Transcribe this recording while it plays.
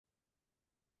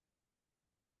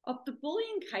Of the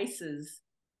bullying cases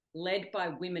led by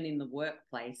women in the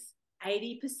workplace,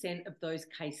 80% of those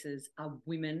cases are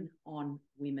women on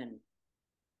women.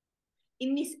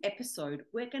 In this episode,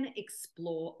 we're going to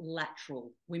explore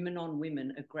lateral women on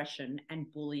women aggression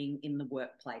and bullying in the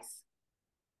workplace.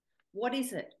 What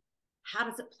is it? How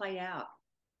does it play out?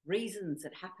 Reasons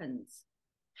it happens,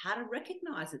 how to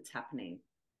recognize it's happening,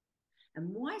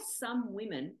 and why some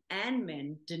women and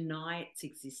men deny its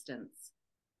existence.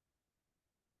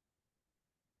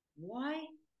 Why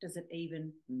does it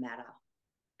even matter?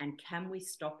 And can we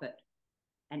stop it?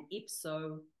 And if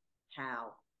so,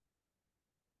 how?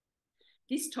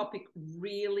 This topic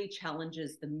really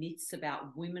challenges the myths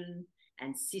about women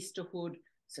and sisterhood.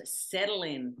 So settle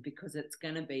in, because it's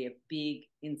going to be a big,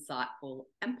 insightful,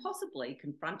 and possibly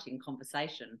confronting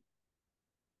conversation.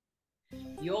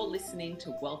 You're listening to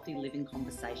Wellthy Living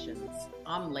Conversations.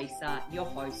 I'm Lisa, your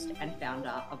host and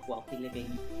founder of Wellthy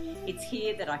Living. It's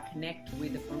here that I connect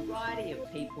with a variety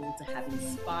of people to have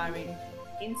inspiring,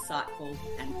 insightful,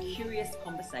 and curious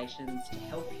conversations to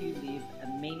help you live a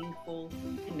meaningful,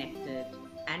 connected,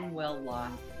 and well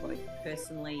life, both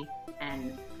personally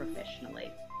and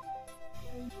professionally.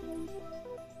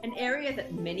 An area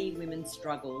that many women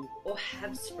struggle or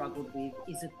have struggled with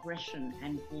is aggression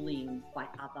and bullying by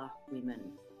other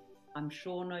women. I'm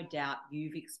sure, no doubt,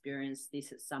 you've experienced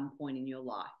this at some point in your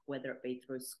life, whether it be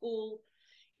through school,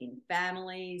 in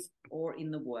families, or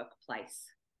in the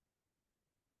workplace.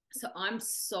 So I'm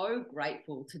so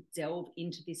grateful to delve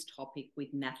into this topic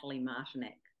with Nathalie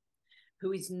Martinek,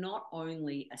 who is not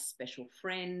only a special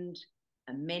friend,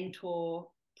 a mentor,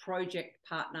 project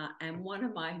partner, and one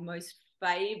of my most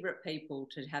favorite people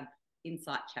to have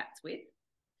insight chats with,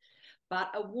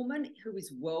 but a woman who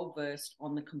is well versed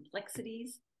on the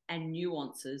complexities and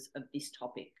nuances of this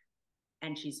topic.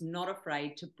 And she's not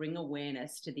afraid to bring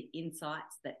awareness to the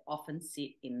insights that often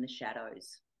sit in the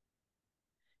shadows.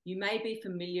 You may be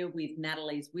familiar with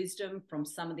Nathalie's wisdom from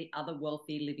some of the other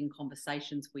Wellthy Living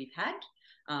conversations we've had.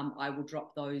 I will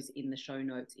drop those in the show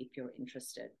notes if you're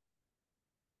interested.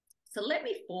 So let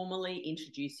me formally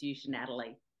introduce you to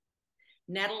Nathalie.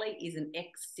 Nathalie is an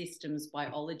ex-systems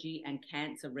biology and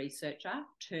cancer researcher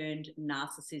turned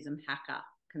narcissism hacker,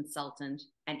 consultant,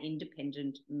 and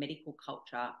independent medical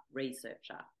culture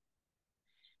researcher.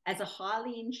 As a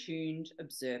highly in-tuned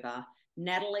observer,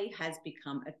 Nathalie has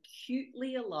become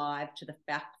acutely alive to the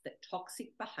fact that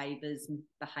toxic behaviours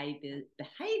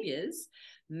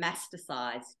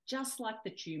metastasise, just like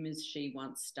the tumours she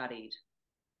once studied.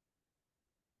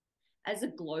 As a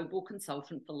global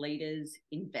consultant for leaders,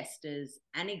 investors,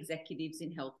 and executives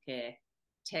in healthcare,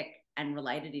 tech, and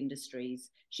related industries,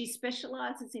 she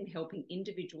specialises in helping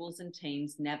individuals and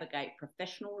teams navigate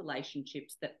professional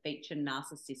relationships that feature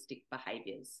narcissistic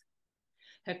behaviours.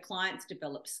 Her clients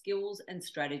develop skills and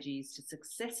strategies to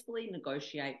successfully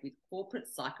negotiate with corporate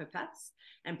psychopaths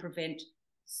and prevent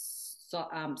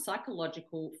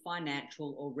psychological,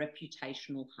 financial, or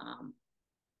reputational harm.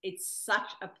 It's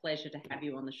such a pleasure to have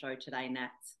you on the show today,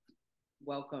 Nats.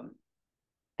 Welcome.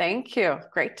 Thank you.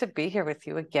 Great to be here with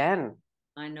you again.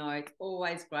 I know, it's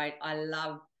always great. I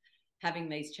love having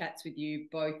these chats with you,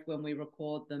 both when we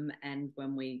record them and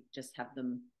when we just have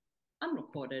them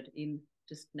unrecorded in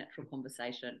just natural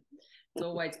conversation. It's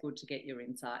always good to get your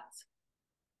insights.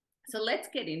 So let's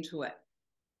get into it.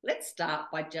 Let's start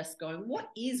by just going, what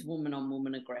is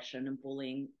woman-on-woman aggression and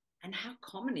bullying, and how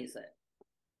common is it?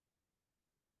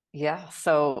 Yeah,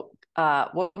 so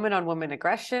woman-on-woman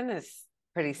aggression is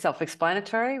pretty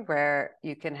self-explanatory, where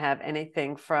you can have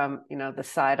anything from, the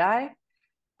side eye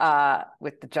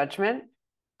with the judgment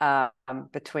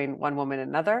between one woman and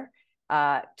another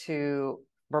to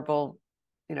verbal,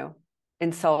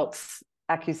 insults,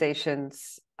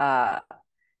 accusations,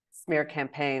 smear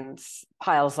campaigns,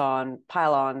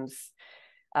 pile-ons,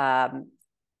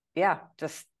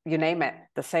 just you name it,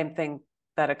 the same thing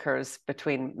that occurs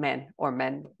between men or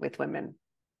men with women.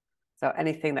 So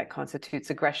anything that constitutes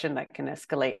aggression that can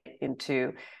escalate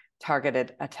into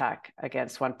targeted attack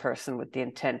against one person with the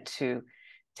intent to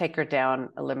take her down,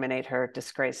 eliminate her,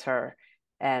 disgrace her,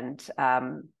 and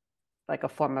like a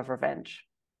form of revenge.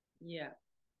 Yeah.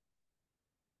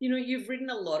 You've written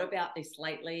a lot about this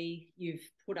lately. You've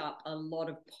put up a lot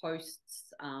of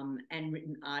posts and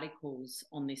written articles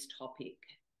on this topic.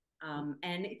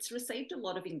 And it's received a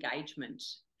lot of engagement,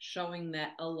 showing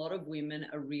that a lot of women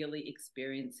are really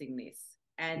experiencing this.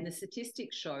 And the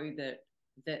statistics show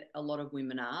that a lot of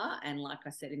women are. And like I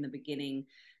said in the beginning,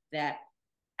 that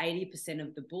 80%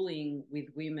 of the bullying with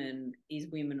women is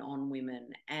women on women.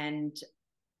 And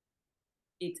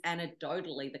it's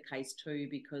anecdotally the case too,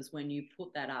 because when you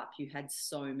put that up, you had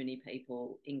so many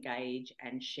people engage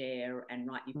and share and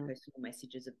write you personal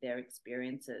messages of their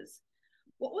experiences.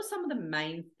 What were some of the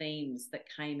main themes that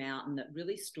came out and that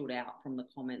really stood out from the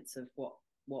comments of what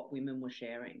women were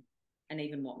sharing, and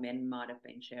even what men might have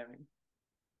been sharing?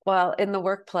 Well, in the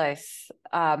workplace,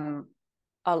 so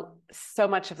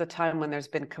much of the time when there's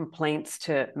been complaints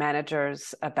to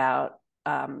managers about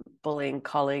bullying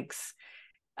colleagues,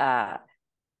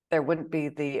 there wouldn't be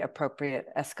the appropriate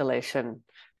escalation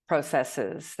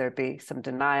processes. There'd be some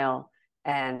denial,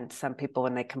 and some people,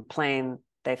 when they complain,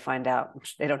 they find out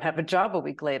they don't have a job a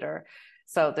week later.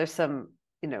 So there's some,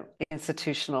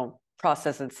 institutional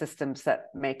process and systems that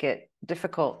make it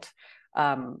difficult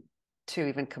to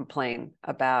even complain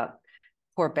about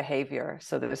poor behavior.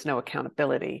 So there's no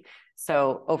accountability.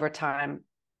 So over time,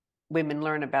 women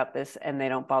learn about this and they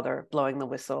don't bother blowing the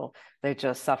whistle. They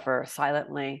just suffer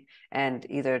silently and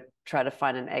either try to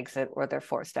find an exit or they're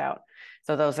forced out.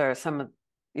 So those are some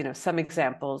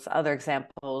examples. Other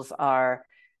examples are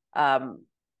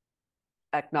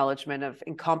acknowledgement of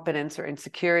incompetence or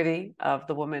insecurity of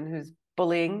the woman who's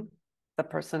bullying the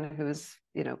person who's,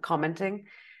 commenting.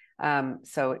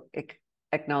 So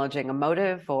acknowledging a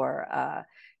motive or,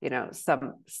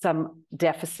 some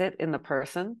deficit in the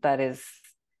person that is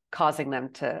causing them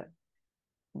to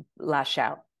lash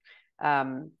out.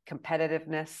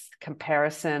 Competitiveness,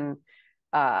 comparison,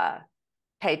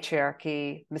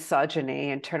 patriarchy,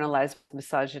 misogyny, internalized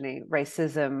misogyny,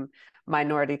 racism,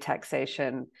 minority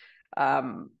taxation,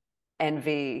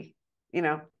 envy,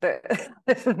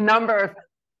 there's a number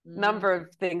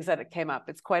of things that it came up.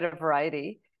 It's quite a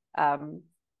variety. And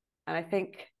I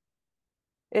think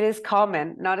it is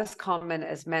common, not as common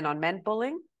as men on men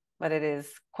bullying, but it is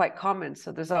quite common.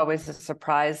 So there's always a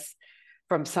surprise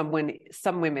from some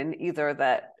women, either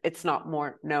that it's not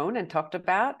more known and talked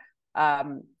about,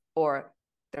 or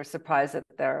they're surprised that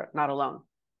they're not alone,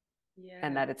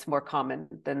 and that it's more common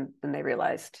than they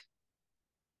realized.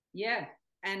 Yeah.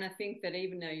 And I think that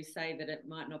even though you say that it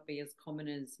might not be as common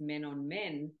as men on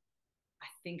men, I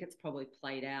think it's probably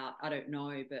played out. I don't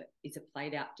know, but is it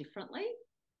played out differently?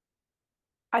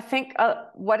 I think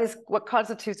what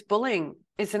constitutes bullying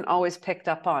isn't always picked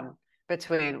up on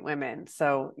between women.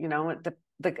 So, the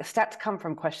stats come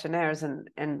from questionnaires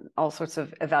and all sorts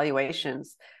of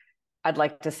evaluations. I'd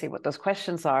like to see what those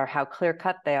questions are, how clear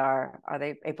cut they are. Are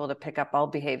they able to pick up all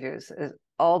behaviors,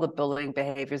 all the bullying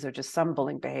behaviors, or just some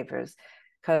bullying behaviors?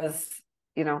 Because,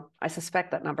 I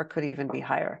suspect that number could even be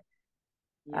higher.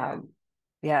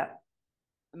 Yeah.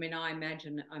 I mean, I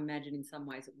imagine in some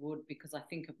ways it would, because I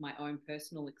think of my own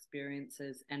personal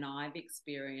experiences, and I've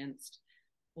experienced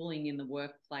bullying in the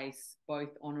workplace, both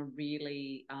on a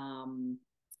really, on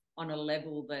a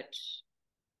level that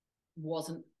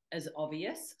wasn't as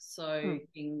obvious. So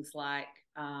things like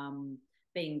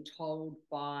being told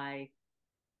by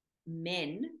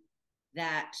men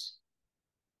that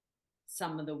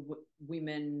some of the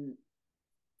women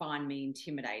find me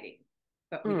intimidating,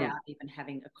 but without even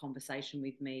having a conversation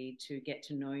with me to get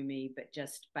to know me, but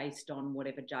just based on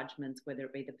whatever judgments, whether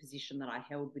it be the position that I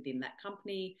held within that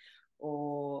company,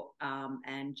 or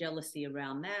and jealousy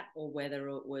around that, or whether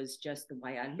it was just the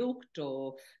way I looked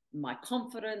or my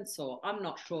confidence, or I'm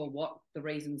not sure what the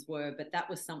reasons were, but that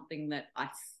was something that I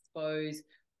suppose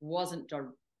wasn't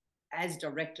as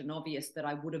direct and obvious that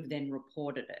I would have then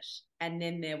reported it. And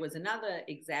then there was another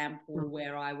example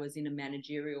where I was in a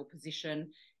managerial position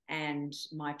and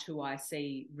my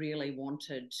 2IC really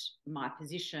wanted my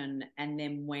position, and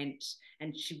then went,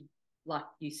 and she, like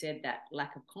you said, that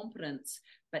lack of competence,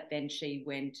 but then she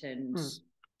went and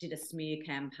did a smear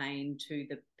campaign to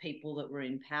the people that were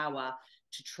in power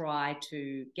to try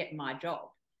to get my job.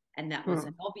 And that was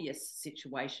an obvious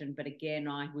situation. But again,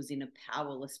 I was in a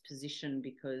powerless position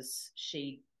because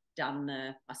she'd done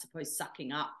the, I suppose,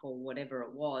 sucking up or whatever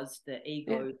it was, the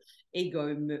ego,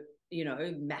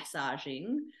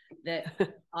 massaging, that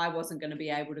I wasn't going to be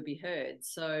able to be heard.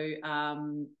 So,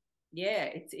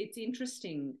 it's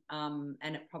interesting. And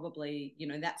it probably,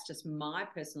 that's just my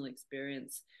personal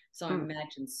experience. So I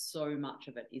imagine so much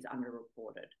of it is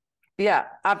underreported. Yeah,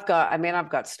 I've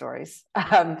got stories.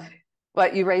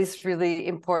 But you raised really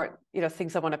important,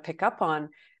 things I want to pick up on.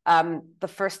 The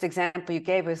first example you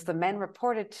gave was the men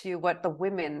reported to you what the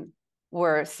women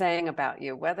were saying about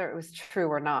you, whether it was true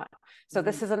or not. So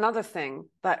this is another thing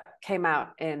that came out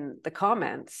in the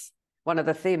comments. One of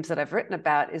the themes that I've written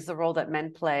about is the role that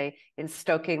men play in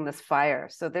stoking this fire.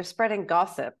 So they're spreading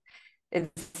gossip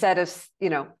instead of,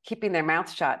 keeping their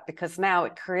mouth shut, because now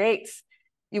it creates,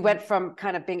 you went from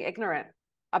kind of being ignorant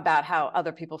about how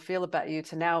other people feel about you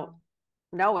to now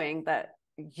knowing that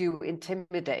you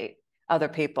intimidate other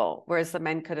people, whereas the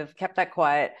men could have kept that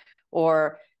quiet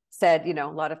or said, a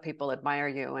lot of people admire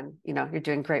you and, you're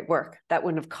doing great work. That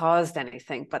wouldn't have caused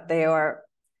anything, but they are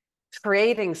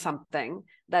creating something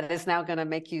that is now going to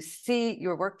make you see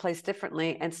your workplace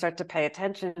differently and start to pay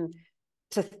attention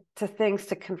to things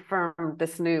to confirm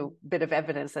this new bit of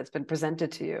evidence that's been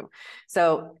presented to you.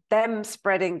 So them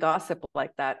spreading gossip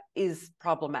like that is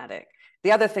problematic.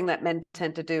 The other thing that men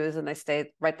tend to do is, and they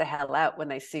stay right the hell out when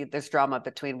they see there's drama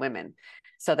between women.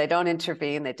 So they don't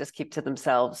intervene, they just keep to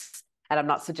themselves. And I'm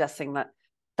not suggesting that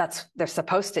they're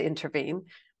supposed to intervene,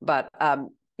 but the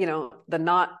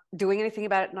not doing anything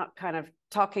about it, not kind of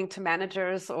talking to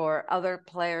managers or other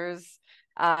players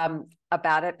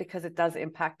about it, because it does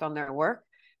impact on their work,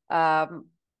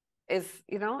 is,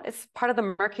 it's part of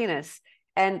the murkiness.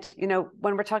 And,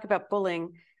 when we're talking about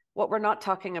bullying, what we're not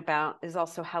talking about is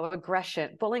also how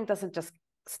bullying doesn't just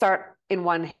start in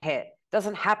one hit,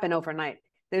 doesn't happen overnight.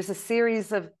 There's a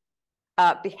series of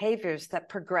behaviors that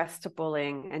progress to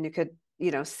bullying, and you could,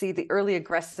 see the early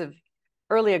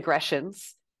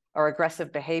aggressions or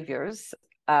aggressive behaviors,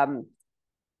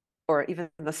 or even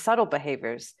the subtle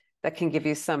behaviors that can give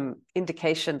you some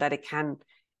indication that it can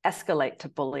escalate to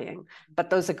bullying. But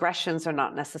those aggressions are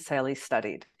not necessarily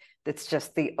studied. It's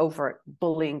just the overt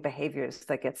bullying behaviors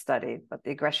that get studied. But the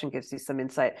aggression gives you some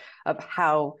insight of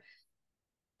how,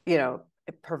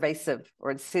 pervasive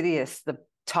or insidious the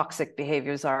toxic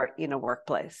behaviors are in a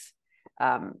workplace.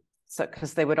 So,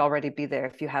 because they would already be there.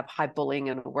 If you have high bullying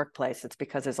in a workplace, it's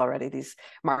because there's already these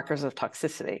markers of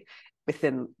toxicity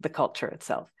within the culture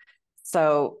itself.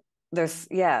 So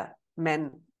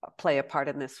men play a part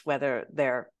in this, whether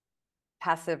they're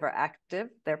passive or active,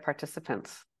 they're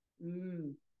participants.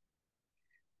 Mm.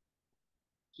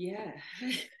 Yeah.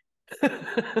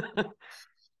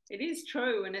 It is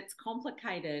true, and it's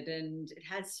complicated, and it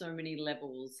has so many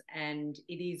levels, and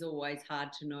it is always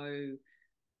hard to know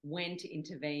when to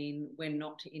intervene, when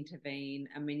not to intervene.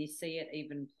 I mean, you see it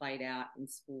even played out in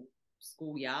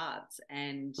school yards,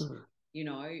 and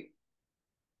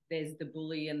there's the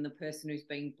bully and the person who's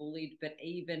being bullied, but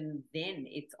even then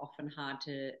it's often hard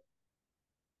to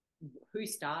who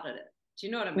started it. Do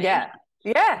you know what I mean?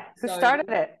 Yeah. Who started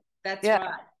it? That's right.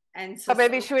 And so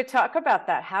maybe should we talk about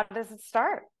that? How does it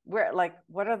start? What's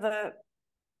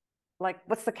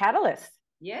the catalyst?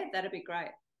 Yeah, that'd be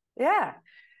great. Yeah.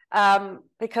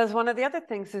 Because one of the other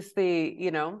things is the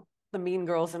mean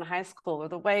girls in high school, or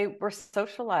the way we're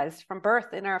socialized from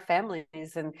birth in our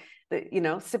families, and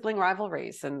the, sibling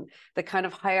rivalries and the kind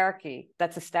of hierarchy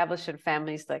that's established in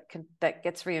families that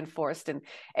gets reinforced in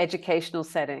educational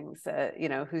settings,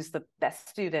 who's the best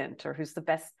student or who's the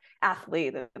best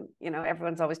athlete, and,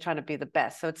 everyone's always trying to be the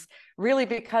best. So it's really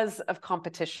because of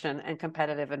competition and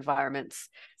competitive environments.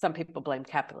 Some people blame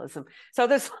capitalism. So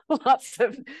there's lots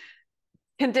of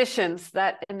conditions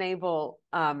that enable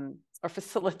or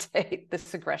facilitate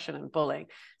this aggression and bullying.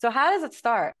 So how does it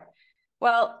start?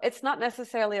 Well, it's not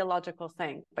necessarily a logical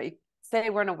thing, but you say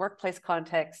we're in a workplace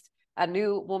context, a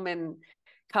new woman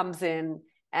comes in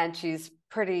and she's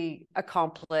pretty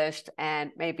accomplished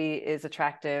and maybe is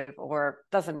attractive or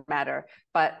doesn't matter,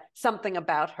 but something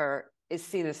about her is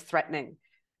seen as threatening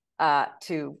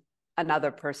to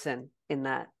another person in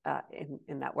that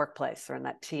in that workplace or in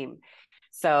that team.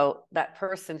 So that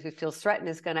person who feels threatened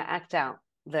is going to act out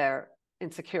their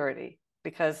insecurity,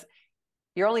 because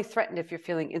you're only threatened if you're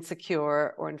feeling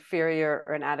insecure or inferior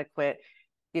or inadequate.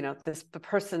 The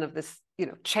person of this,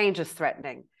 change is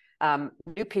threatening.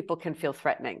 New people can feel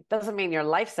threatening. Doesn't mean your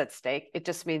life's at stake. It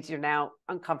just means you're now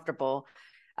uncomfortable.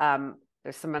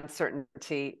 There's some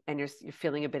uncertainty, and you're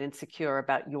feeling a bit insecure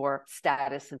about your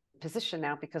status and position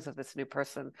now because of this new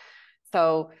person.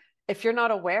 So if you're not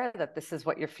aware that this is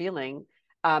what you're feeling,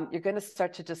 you're going to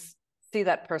start to just see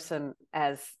that person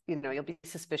as, you'll be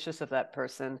suspicious of that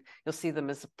person. You'll see them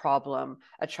as a problem,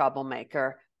 a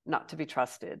troublemaker, not to be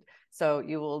trusted. So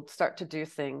you will start to do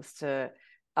things to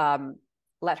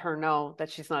let her know that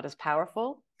she's not as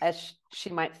powerful as she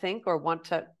might think or want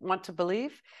to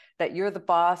believe, that you're the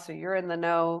boss or you're in the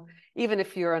know, even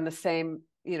if you're in the same,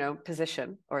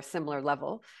 position or a similar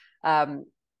level.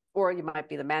 Or you might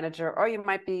be the manager, or you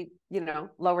might be,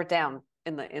 lower down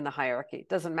in the hierarchy. It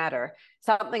doesn't matter.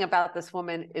 Something about this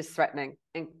woman is threatening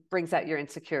and brings out your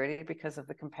insecurity because of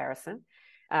the comparison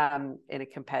in a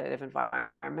competitive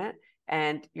environment.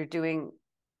 And you're doing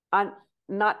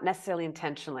not necessarily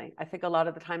intentionally. I think a lot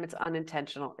of the time it's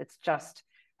unintentional. It's just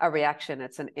a reaction.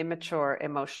 It's an immature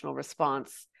emotional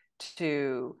response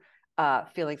to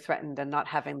feeling threatened and not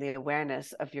having the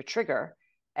awareness of your trigger.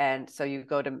 And so you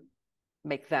go to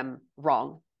make them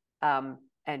wrong.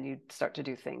 and you start to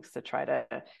do things to try to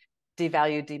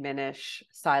devalue, diminish,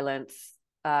 silence,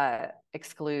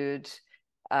 exclude,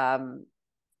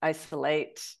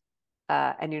 isolate,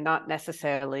 and you're not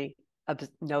necessarily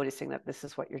noticing that this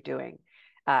is what you're doing.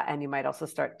 And you might also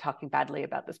start talking badly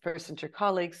about this person to your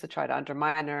colleagues to try to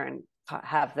undermine her and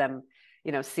have them,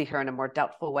 see her in a more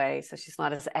doubtful way, so she's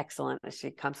not as excellent as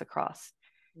she comes across.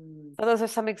 So those are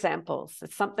some examples.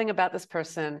 It's something about this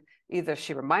person. Either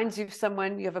she reminds you of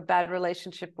someone you have a bad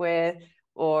relationship with,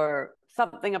 or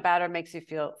something about her makes you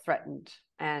feel threatened.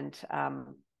 And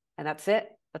that's it.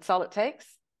 That's all it takes,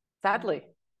 sadly.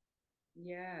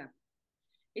 Yeah.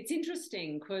 It's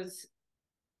interesting because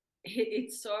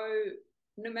it's so,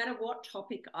 no matter what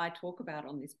topic I talk about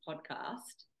on this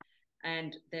podcast,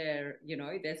 and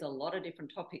there's a lot of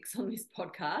different topics on this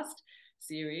podcast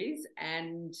series,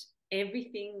 and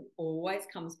everything always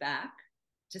comes back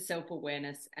to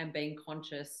self-awareness and being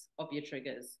conscious of your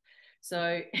triggers.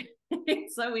 So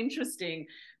it's so interesting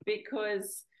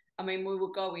because, we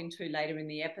will go into later in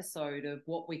the episode of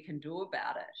what we can do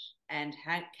about it and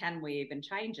how can we even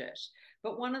change it.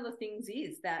 But one of the things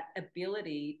is that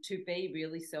ability to be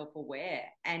really self-aware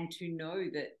and to know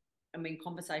that,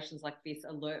 conversations like this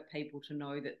alert people to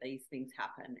know that these things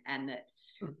happen, and that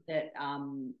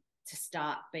to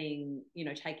start being,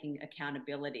 taking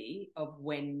accountability of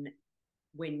when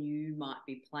you might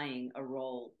be playing a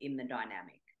role in the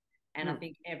dynamic. And I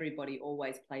think everybody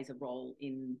always plays a role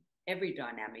in every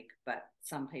dynamic, but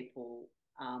some people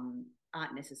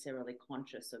aren't necessarily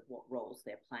conscious of what roles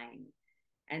they're playing.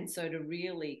 And so to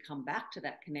really come back to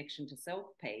that connection to self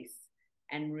piece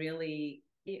and really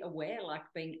be aware, like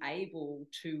being able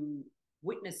to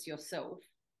witness yourself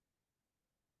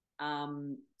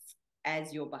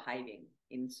as you're behaving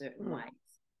in certain ways.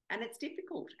 And it's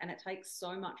difficult and it takes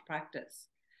so much practice.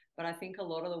 But I think a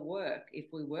lot of the work,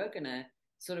 if we were going to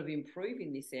sort of improve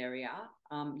in this area,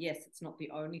 yes, it's not the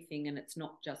only thing, and it's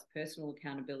not just personal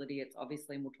accountability. It's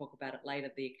obviously, and we'll talk about it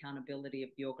later, the accountability of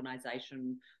the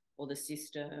organisation or the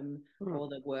system or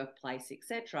the workplace,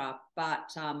 etc.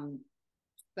 But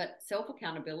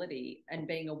self-accountability and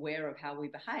being aware of how we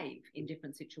behave in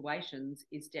different situations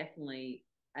is definitely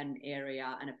an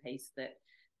area and a piece that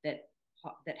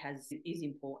is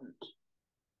important.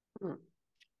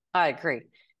 I agree.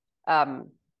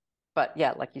 But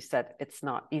yeah, like you said, it's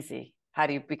not easy. How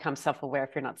do you become self-aware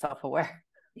if you're not self-aware?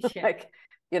 Yeah.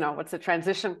 What's the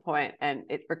transition point? And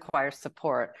it requires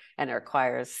support, and it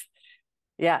requires,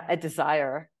 a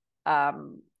desire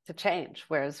to change.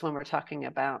 Whereas when we're talking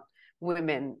about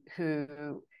women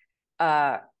who,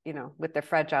 with their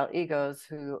fragile egos,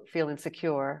 who feel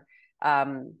insecure,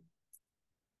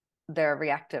 they're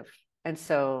reactive. And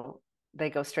so they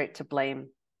go straight to blame,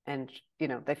 and,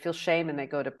 they feel shame and they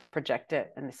go to project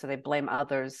it. And so they blame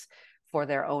others for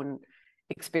their own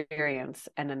experience.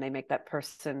 And then they make that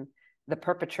person the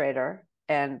perpetrator,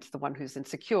 and the one who's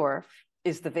insecure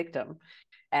is the victim,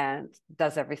 and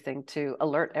does everything to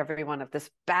alert everyone of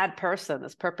this bad person,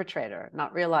 this perpetrator,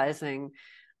 not realizing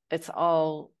it's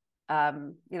all,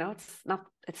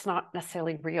 it's not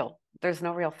necessarily real. There's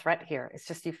no real threat here. It's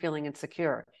just you feeling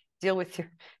insecure. Deal with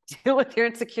your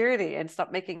insecurity and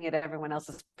stop making it everyone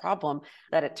else's problem,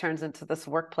 that it turns into this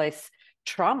workplace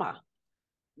trauma.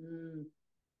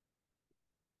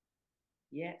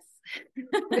 Yes.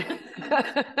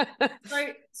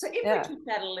 So if we took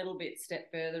that a little bit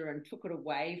step further and took it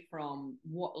away from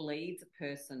what leads a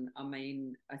person,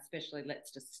 especially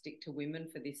let's just stick to women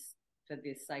for the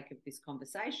sake of this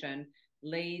conversation,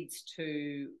 leads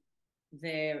to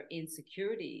their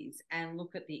insecurities, and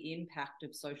look at the impact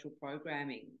of social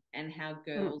programming and how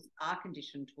girls are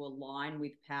conditioned to align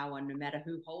with power, no matter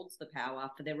who holds the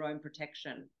power, for their own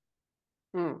protection.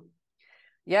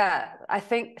 Yeah, I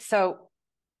think so.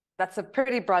 That's a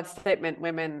pretty broad statement.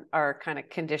 Women are kind of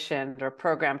conditioned or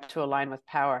programmed to align with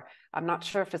power. I'm not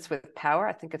sure if it's with power.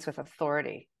 I think it's with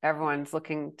authority. Everyone's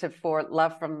looking for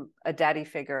love from a daddy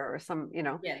figure or some,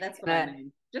 Yeah, that's what I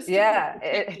mean. Just to feel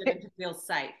protected and to feel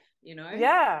safe,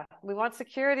 Yeah, we want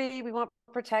security. We want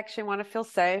protection. We want to feel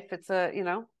safe. It's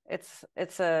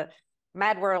it's a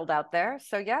mad world out there.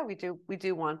 So yeah, we do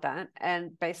want that.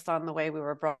 And based on the way we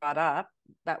were brought up,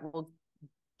 that will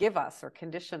give us or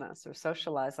condition us or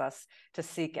socialize us to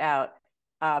seek out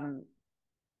the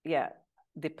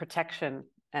protection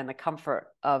and the comfort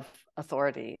of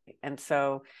authority. And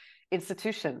so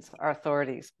institutions are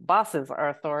authorities, bosses are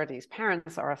authorities,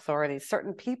 parents are authorities,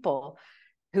 certain people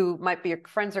who might be your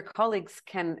friends or colleagues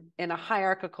can, in a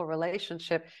hierarchical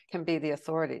relationship, can be the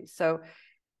authority. So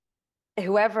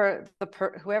whoever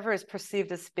is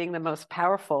perceived as being the most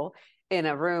powerful in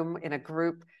a room, in a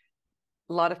group,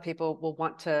 a lot of people will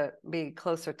want to be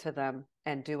closer to them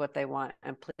and do what they want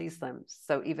and please them.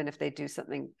 So even if they do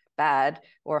something bad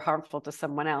or harmful to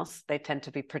someone else, they tend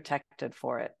to be protected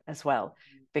for it as well,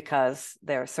 because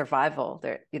their survival,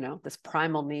 their, you know, this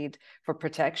primal need for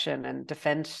protection and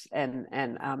defense and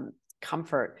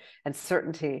comfort and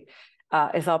certainty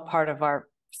is all part of our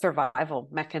survival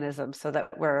mechanism, so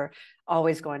that we're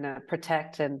always going to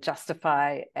protect and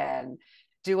justify and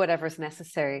do whatever's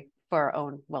necessary for our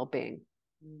own well-being.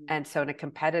 And so in a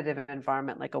competitive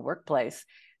environment like a workplace,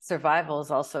 survival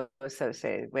is also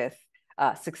associated with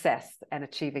success and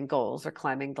achieving goals or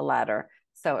climbing the ladder.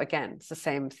 So again, it's the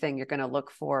same thing. You're going to look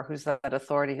for who's that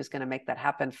authority who's going to make that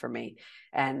happen for me,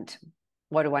 and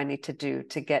what do I need to do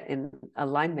to get in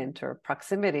alignment or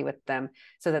proximity with them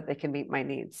so that they can meet my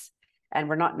needs. And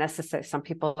we're not necessarily, some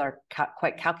people are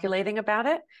quite calculating about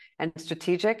it and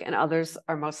strategic, and others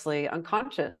are mostly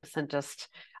unconscious and just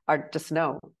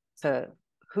know to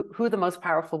who the most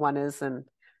powerful one is, and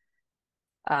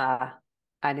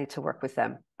I need to work with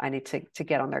them. I need to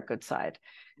get on their good side.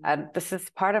 And this is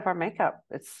part of our makeup.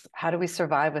 It's how do we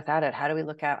survive without it? How do we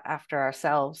look after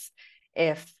ourselves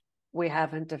if we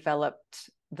haven't developed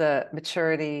the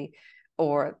maturity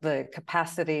or the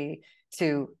capacity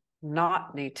to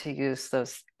not need to use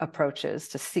those approaches,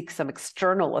 to seek some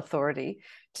external authority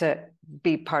to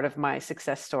be part of my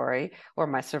success story or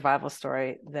my survival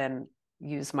story, then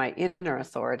use my inner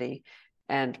authority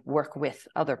and work with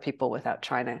other people without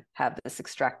trying to have this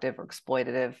extractive or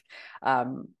exploitative,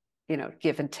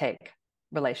 give and take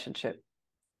relationship.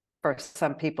 For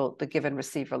some people, the give and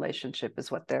receive relationship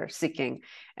is what they're seeking,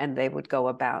 and they would go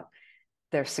about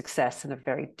their success in a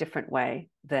very different way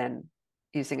than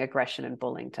using aggression and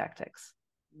bullying tactics.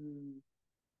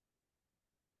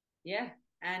 Yeah,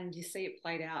 and you see it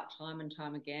played out time and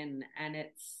time again, and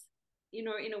it's, in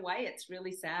a way, it's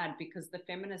really sad, because the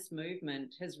feminist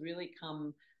movement has really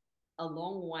come a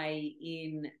long way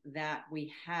in that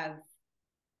we have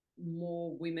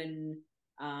more women,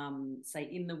 say,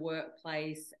 in the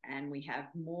workplace, and we have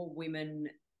more women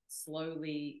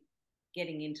slowly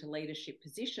getting into leadership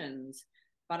positions.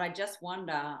 But I just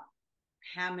wonder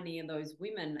how many of those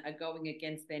women are going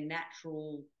against their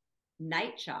natural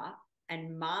nature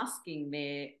and masking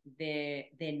their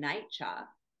nature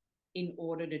in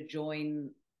order to join,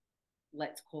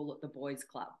 let's call it the boys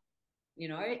club,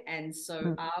 and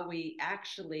so are we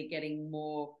actually getting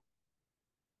more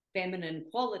feminine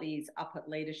qualities up at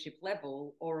leadership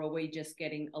level, or are we just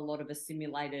getting a lot of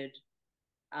assimilated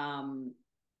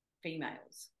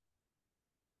females?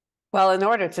 Well, in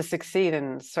order to succeed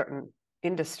in certain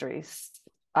industries,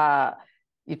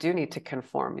 you do need to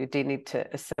conform, you do need to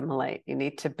assimilate, you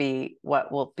need to be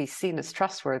what will be seen as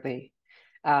trustworthy.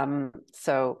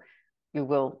 So you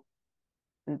will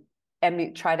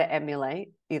try to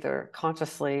emulate, either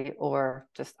consciously or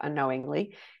just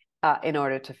unknowingly, in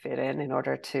order to fit in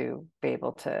order to be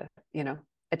able to,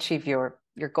 achieve your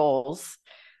goals.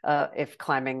 If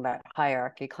climbing that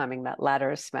hierarchy, climbing that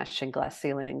ladder, smashing glass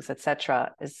ceilings,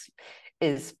 etc.,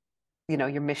 is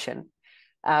your mission.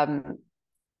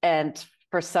 And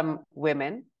for some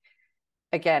women,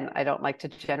 again, I don't like to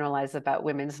generalize about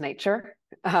women's nature,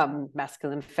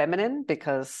 masculine, feminine,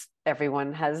 because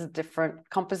everyone has a different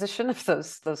composition of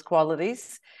those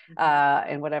qualities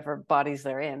in whatever bodies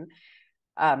they're in.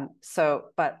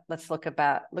 But let's look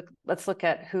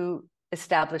at who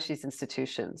established these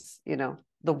institutions.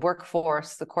 The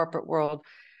workforce, the corporate world,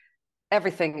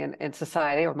 everything in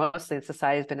society, or mostly in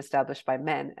society, has been established by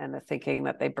men and the thinking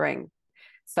that they bring.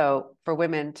 So for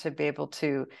women to be able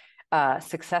to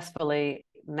successfully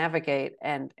navigate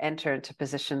and enter into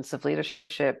positions of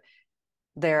leadership,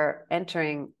 they're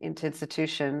entering into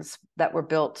institutions that were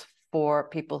built for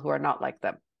people who are not like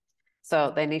them.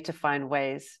 So they need to find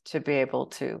ways to be able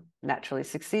to naturally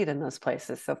succeed in those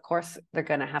places. So of course, they're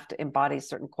going to have to embody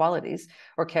certain qualities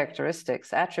or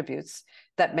characteristics, attributes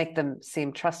that make them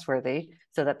seem trustworthy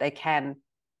so that they can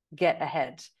get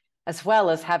ahead, as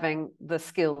well as having the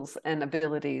skills and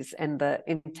abilities and the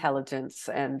intelligence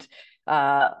and,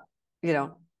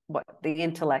 the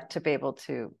intellect to be able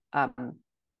to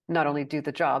not only do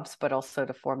the jobs, but also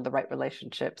to form the right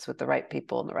relationships with the right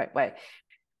people in the right way.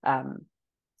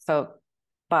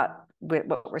 But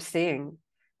what we're seeing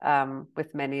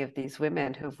with many of these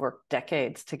women who've worked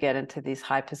decades to get into these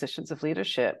high positions of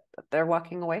leadership, they're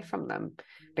walking away from them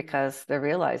because they're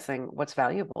realizing what's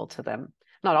valuable to them.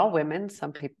 Not all women,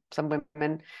 some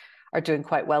women are doing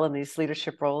quite well in these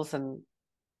leadership roles, and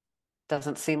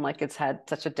doesn't seem like it's had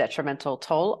such a detrimental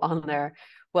toll on their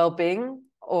well-being,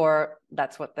 or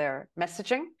that's what they're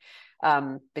messaging,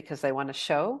 because they want to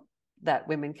show that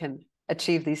women can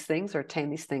achieve these things or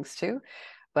attain these things too.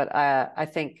 But I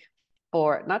think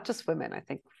for not just women, I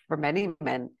think for many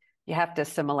men, you have to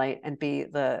assimilate and be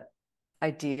the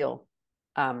ideal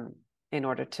in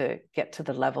order to get to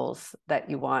the levels that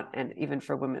you want. And even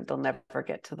for women, they'll never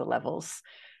get to the levels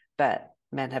that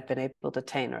men have been able to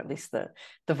attain, or at least the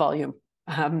volume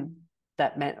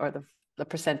that men, or the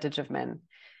percentage of men.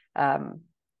 And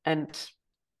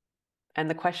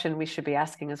the question we should be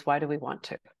asking is, why do we want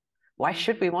to? Why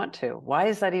should we want to? Why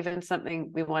is that even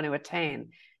something we want to attain?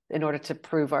 In order to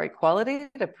prove our equality,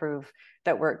 to prove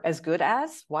that we're as good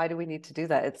as? Why do we need to do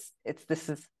that? This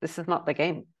is not the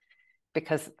game,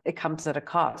 because it comes at a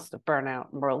cost of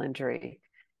burnout, moral injury,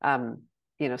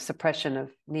 suppression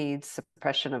of needs,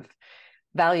 suppression of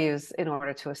values, in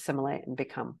order to assimilate and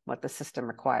become what the system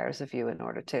requires of you in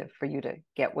order for you to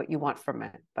get what you want from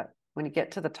it. But when you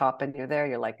get to the top and you're there,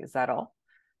 you're like, is that all?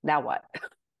 Now what?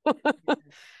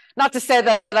 Not to say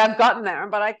that I've gotten there,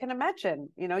 but I can imagine,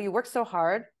 you work so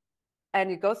hard and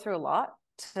you go through a lot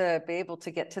to be able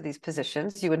to get to these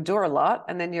positions. You endure a lot,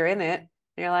 and then you're in it and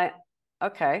you're like,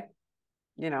 okay,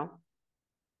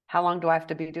 how long do I have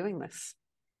to be doing this?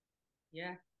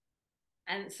 Yeah.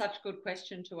 And it's such a good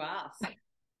question to ask.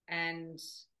 And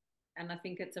I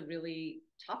think it's a really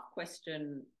tough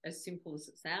question, as simple as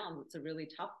it sounds. It's a really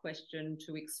tough question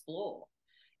to explore.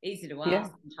 Easy to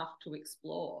ask and tough to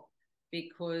explore,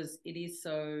 because the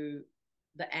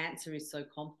answer is so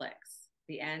complex.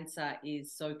 The answer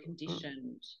is so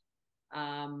conditioned.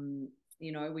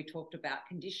 We talked about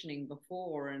conditioning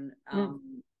before,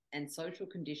 and social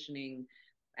conditioning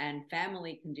and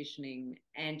family conditioning,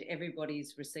 and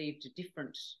everybody's received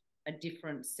a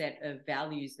different set of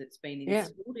values that's been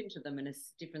instilled into them, and a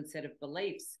different set of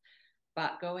beliefs.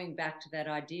 But going back to that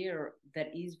idea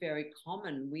that is very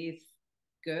common with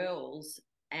girls,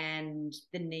 and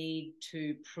the need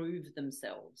to prove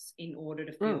themselves in order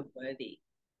to feel worthy.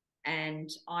 And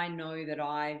I know that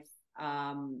I've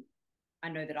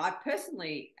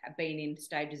personally been in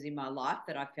stages in my life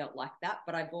that I felt like that,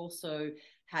 but I've also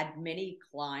had many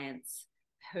clients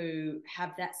who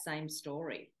have that same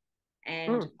story.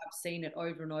 And I've seen it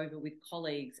over and over with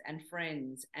colleagues and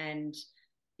friends, and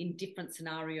in different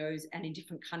scenarios and in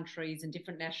different countries and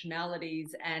different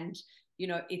nationalities. And,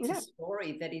 it's a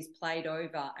story that is played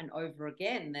over and over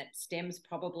again, that stems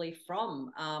probably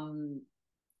from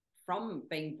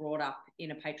being brought up in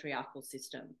a patriarchal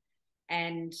system.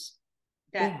 And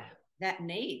that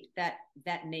need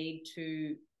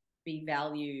to be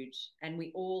valued, and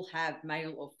we all have,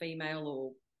 male or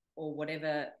female or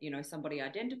whatever somebody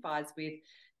identifies with,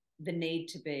 the need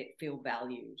to feel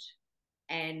valued.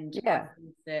 And I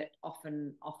think that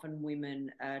often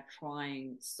women are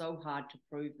trying so hard to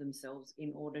prove themselves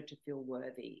in order to feel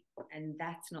worthy, and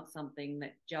that's not something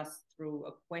that just through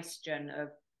a question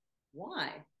of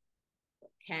why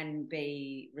can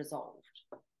be resolved.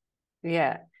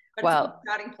 Yeah. But it's a good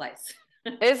starting place.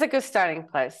 It is a good starting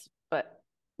place, but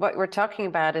what we're talking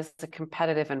about is a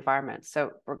competitive environment.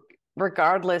 So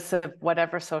regardless of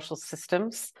whatever social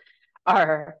systems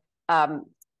are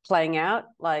playing out,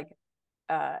 like,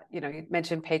 you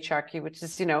mentioned patriarchy, which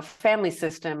is, family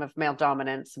system of male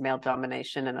dominance, male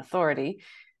domination and authority.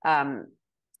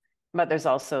 But there's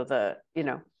also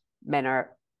men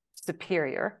are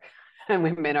superior and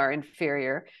women are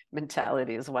inferior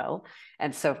mentality as well.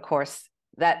 And so, of course,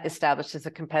 that establishes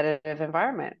a competitive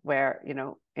environment where,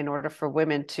 in order for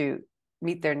women to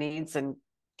meet their needs and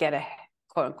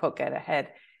quote unquote, get ahead,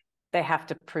 they have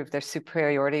to prove their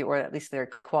superiority, or at least their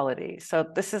equality. So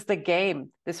this is the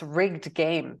game, this rigged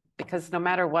game, because no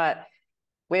matter what,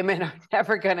 women are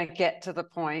never going to get to the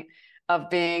point of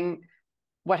being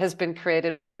what has been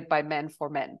created by men for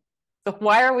men. So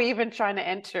why are we even trying to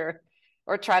enter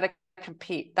or try to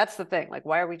compete? That's the thing. Like,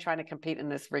 why are we trying to compete in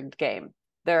this rigged game?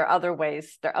 There are other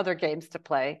ways, there are other games to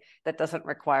play that doesn't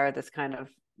require this kind of,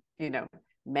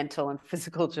 mental and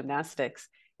physical gymnastics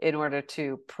in order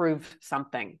to prove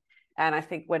something. And I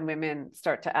think when women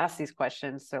start to ask these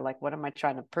questions, they're like, what am I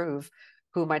trying to prove?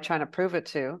 Who am I trying to prove it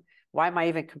to? Why am I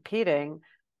even competing?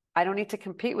 I don't need to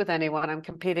compete with anyone. I'm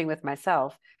competing with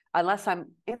myself. Unless I'm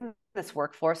in this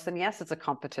workforce, then yes, it's a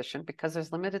competition, because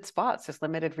there's limited spots, there's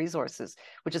limited resources,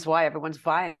 which is why everyone's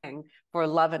vying for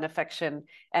love and affection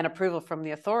and approval from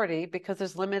the authority, because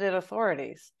there's limited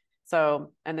authorities.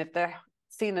 So, and if they're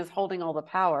seen as holding all the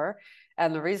power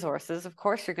and the resources, of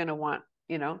course you're going to want,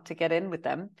 to get in with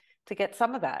them to get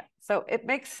some of that. So it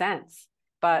makes sense,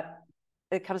 but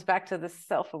it comes back to this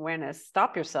self-awareness.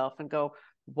 Stop yourself and go,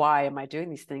 why am I doing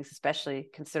these things, especially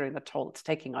considering the toll it's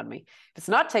taking on me? If it's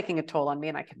not taking a toll on me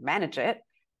and I can manage it,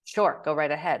 sure, go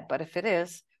right ahead. But if it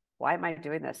is, why am I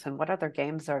doing this? And what other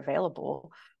games are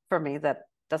available for me that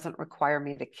doesn't require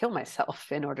me to kill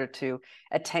myself in order to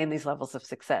attain these levels of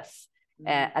success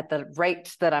at the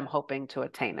rate that I'm hoping to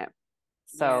attain it?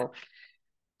 So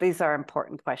these are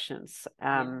important questions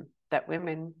that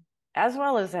women, as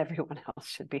well as everyone else,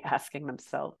 should be asking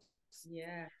themselves.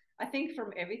 Yeah. I think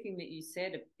from everything that you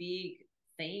said, a big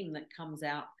theme that comes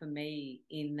out for me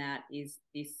in that is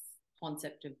this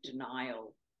concept of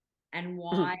denial, and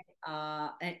why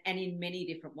and in many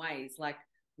different ways. Like,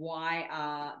 why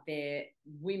are there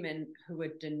women who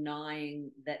are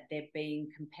denying that they're being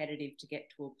competitive to get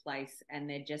to a place, and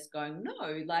they're just going,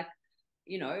 no, like,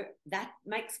 you know, that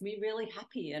makes me really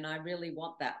happy and I really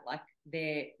want that. Like,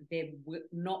 they're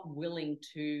not willing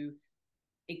to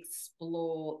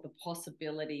explore the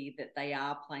possibility that they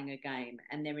are playing a game,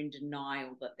 and they're in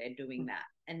denial that they're doing that.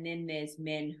 And then there's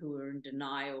men who are in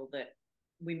denial that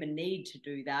women need to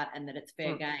do that and that it's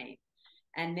fair game.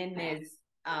 And then there's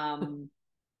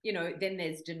you know, then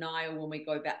there's denial when we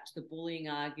go back to the bullying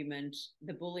argument,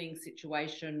 the bullying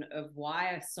situation, of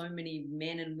why are so many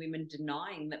men and women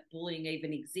denying that bullying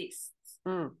even exists.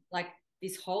 Like,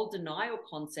 this whole denial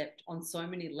concept on so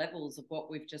many levels of what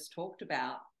we've just talked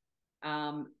about,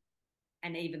 and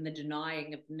even the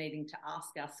denying of needing to ask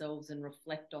ourselves and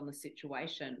reflect on the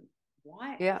situation.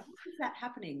 Why is that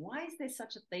happening? Why is there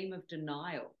such a theme of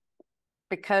denial?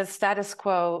 Because status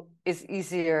quo is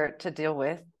easier to deal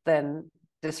with than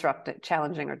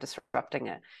challenging or disrupting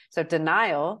it. So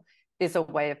denial is a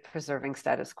way of preserving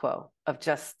status quo, of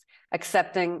just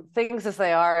accepting things as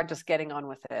they are and just getting on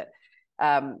with it.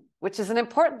 Which is an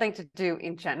important thing to do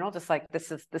in general. Just like,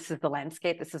 this is the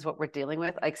landscape, this is what we're dealing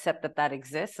with. I accept that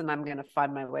exists, and I'm going to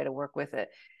find my way to work with it.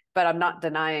 But I'm not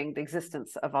denying the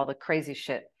existence of all the crazy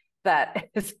shit that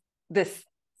this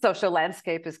social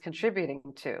landscape is contributing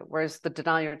to. Whereas the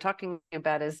denial you're talking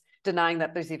about is denying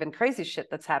that there's even crazy shit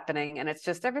that's happening, and it's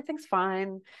just everything's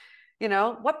fine. You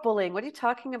know, what bullying? What are you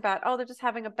talking about? Oh, they're just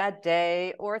having a bad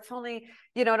day, or it's only,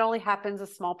 you know, it only happens a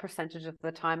small percentage of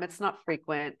the time. It's not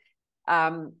frequent.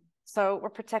 So we're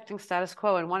protecting status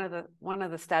quo. And one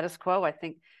of the status quo, I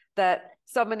think, that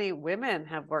so many women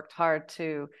have worked hard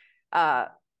to,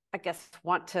 I guess,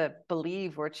 want to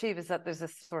believe or achieve, is that there's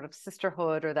this sort of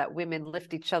sisterhood, or that women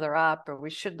lift each other up, or we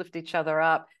should lift each other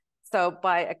up. So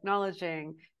by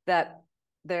acknowledging that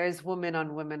there is women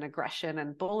on women aggression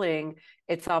and bullying,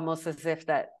 it's almost as if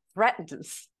that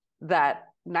threatens that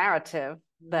narrative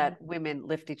that women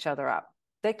lift each other up.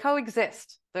 They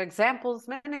coexist. There are examples,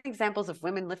 many examples of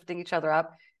women lifting each other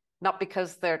up, not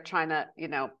because they're trying to, you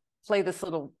know, play this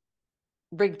little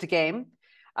rigged game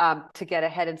to get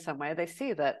ahead in some way. They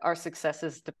see that our success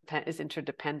is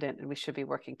interdependent, and we should be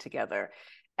working together.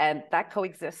 And that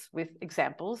coexists with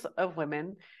examples of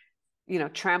women, you know,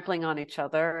 trampling on each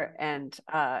other and,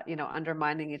 you know,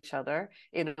 undermining each other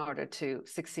in order to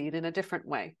succeed in a different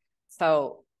way.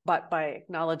 So, but by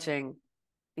acknowledging,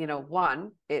 you know,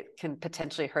 one, it can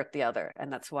potentially hurt the other.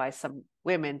 And that's why some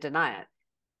women deny it.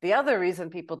 The other reason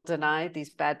people deny these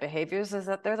bad behaviors is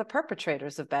that they're the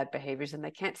perpetrators of bad behaviors, and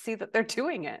they can't see that they're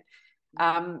doing it.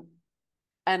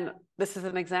 And this is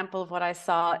an example of what I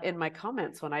saw in my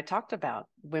comments when I talked about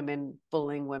women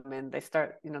bullying women. They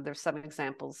start, you know, there's some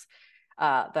examples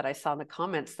that I saw in the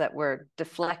comments that were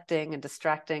deflecting and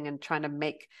distracting and trying to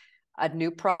make a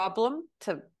new problem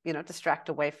to, you know, distract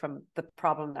away from the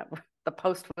problem that the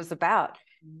post was about.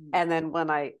 And then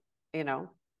when I, you know,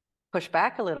 pushed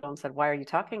back a little and said, why are you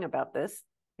talking about this?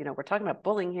 You know, we're talking about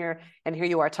bullying here, and here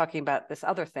you are talking about this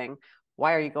other thing.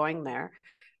 Why are you going there?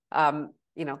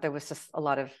 You know, there was just a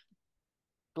lot of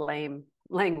blame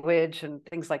language and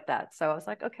things like that. So I was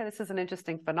like, okay, this is an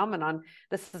interesting phenomenon.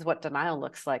 This is what denial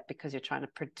looks like, because you're trying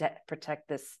to protect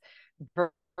this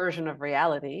version of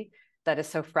reality that is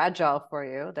so fragile for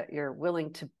you that you're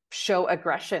willing to show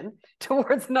aggression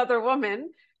towards another woman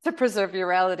to preserve your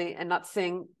reality, and not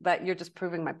seeing that you're just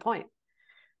proving my point.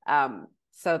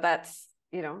 So that's,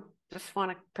 you know, just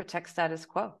want to protect status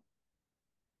quo,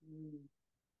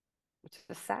 which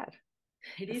is sad.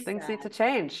 Things need to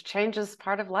change. Change is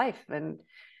part of life, and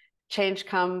change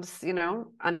comes, you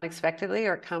know, unexpectedly,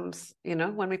 or comes, you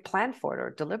know, when we plan for it or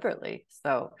deliberately.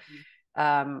 So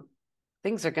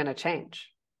things are going to change,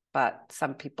 but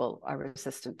some people are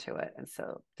resistant to it. And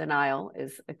so denial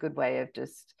is a good way of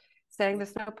just saying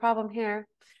there's no problem here,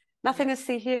 nothing to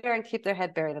see here, and keep their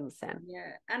head buried in the sand.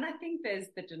 Yeah. And I think there's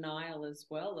the denial as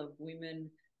well of women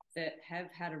that have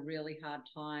had a really hard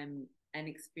time and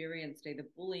experienced either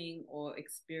bullying or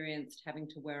experienced having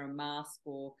to wear a mask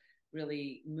or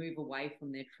really move away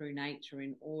from their true nature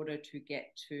in order to get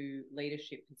to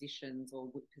leadership positions or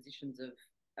positions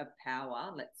of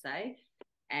power, let's say.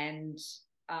 and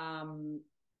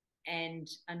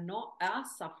are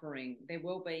suffering. Their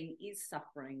well-being is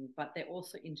suffering, but they're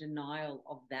also in denial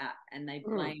of that, and they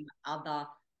blame other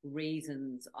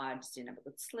reasons. I just didn't have a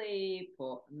good sleep,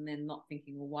 and then not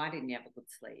thinking, well, why didn't you have a good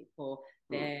sleep? Or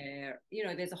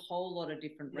there's a whole lot of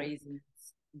different reasons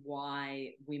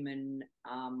why women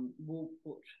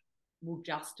will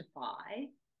justify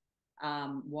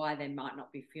why they might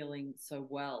not be feeling so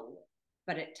well,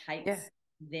 but it takes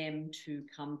them to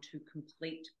come to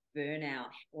complete burnout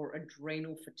or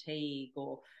adrenal fatigue,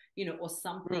 or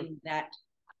something that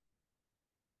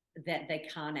they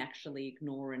can't actually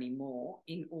ignore anymore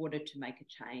in order to make a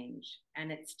change.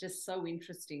 And it's just so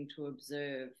interesting to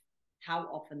observe how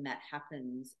often that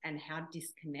happens and how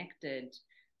disconnected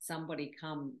somebody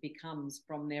becomes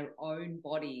from their own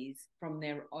bodies, from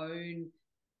their own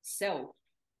self,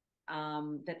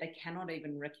 that they cannot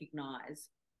even recognize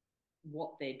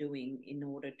what they're doing in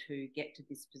order to get to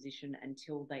this position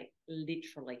until they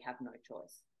literally have no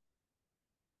choice.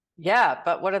 Yeah,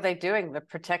 but what are they doing? They're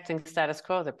protecting status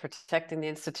quo. They're protecting the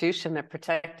institution. They're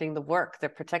protecting the work. They're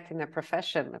protecting their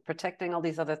profession. They're protecting all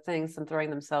these other things and throwing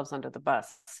themselves under the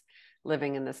bus,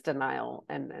 living in this denial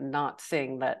and not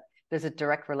seeing that there's a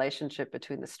direct relationship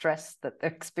between the stress that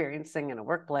they're experiencing in a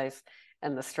workplace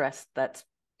and the stress that's,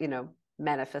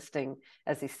 manifesting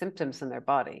as these symptoms in their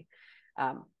body.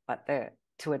 But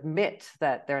to admit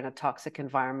that they're in a toxic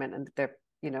environment and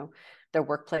their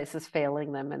workplace is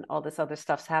failing them and all this other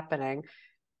stuff's happening,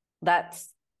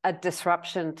 that's a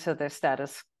disruption to their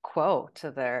status quo,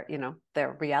 to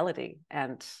their reality.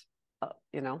 And,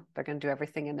 they're going to do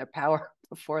everything in their power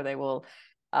before they will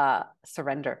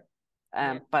surrender.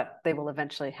 But they will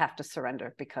eventually have to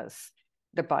surrender because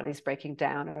their body's breaking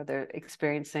down or they're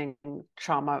experiencing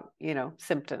trauma,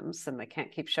 symptoms, and they can't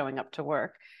keep showing up to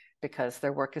work because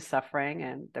their work is suffering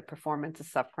and their performance is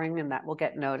suffering, and that will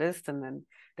get noticed, and then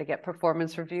they get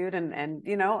performance reviewed and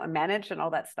managed and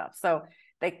all that stuff. So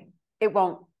they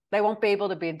won't be able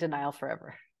to be in denial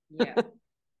forever. Yeah.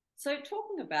 So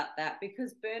talking about that,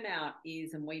 because burnout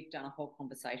is, and we've done a whole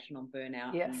conversation on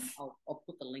burnout, and I'll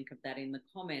put the link of that in the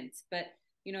comments, but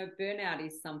burnout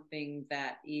is something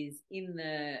that is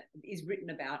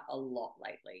written about a lot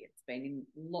lately. It's been in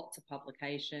lots of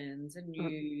publications and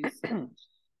news. And,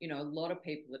 a lot of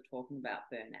people are talking about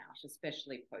burnout,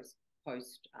 especially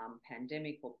post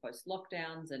pandemic or post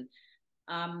lockdowns.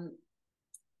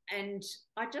 And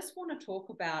I just want to talk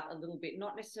about a little bit,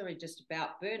 not necessarily just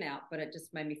about burnout, but it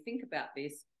just made me think about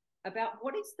this, about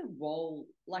what is the role,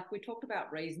 like we talked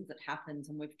about reasons it happens,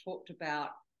 and we've talked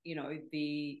about,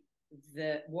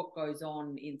 the what goes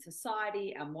on in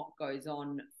society and what goes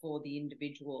on for the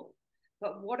individual.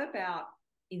 But what about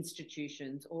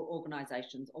institutions or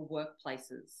organizations or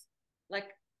workplaces? Like,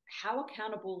 how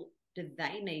accountable do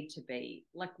they need to be?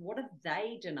 Like, what are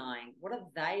they denying? What are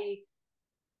they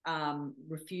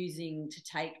refusing to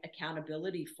take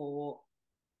accountability for,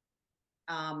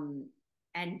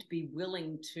 and be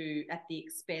willing to, at the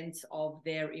expense of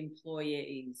their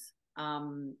employees,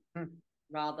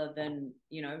 rather than,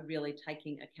 really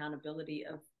taking accountability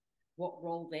of what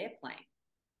role they're playing?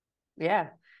 Yeah,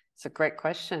 it's a great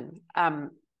question.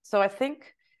 So I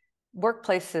think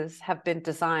workplaces have been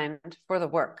designed for the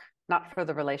work, not for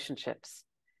the relationships,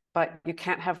 but you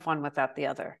can't have one without the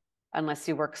other unless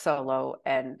you work solo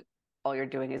and all you're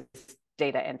doing is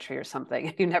data entry or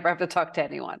something. You never have to talk to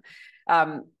anyone.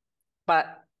 But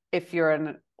if you're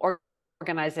an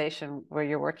organization where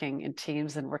you're working in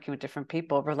teams and working with different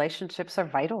people, relationships are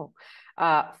vital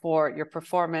for your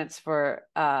performance, for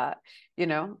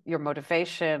your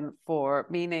motivation, for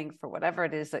meaning, for whatever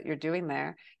it is that you're doing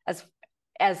there,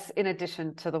 as in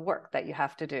addition to the work that you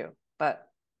have to do. But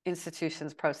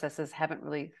institutions, processes haven't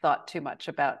really thought too much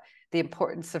about the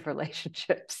importance of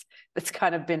relationships. That's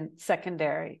kind of been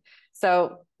secondary.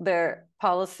 So their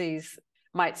policies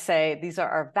might say, these are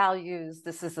our values,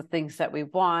 this is the things that we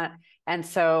want. And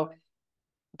so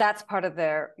that's part of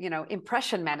their,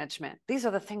 impression management. These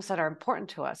are the things that are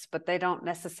important to us, but they don't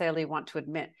necessarily want to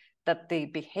admit that the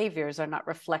behaviors are not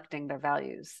reflecting their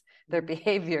values. Their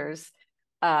behaviors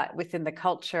within the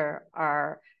culture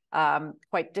are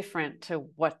quite different to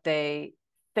what they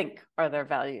think are their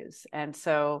values. And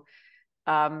so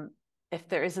if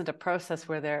there isn't a process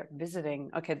where they're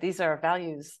visiting, okay, these are our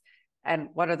values, and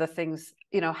what are the things,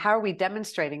 how are we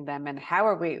demonstrating them, and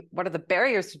what are the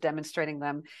barriers to demonstrating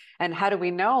them, and how do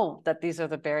we know that these are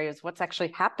the barriers? What's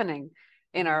actually happening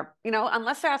in our,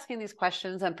 unless they're asking these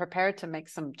questions and prepared to make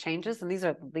some changes, and these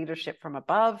are leadership from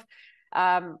above,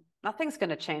 nothing's going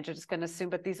to change. They're just going to assume,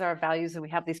 but these are our values and we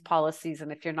have these policies,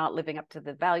 and if you're not living up to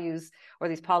the values or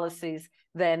these policies,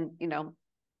 then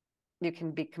you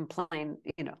can be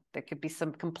there could be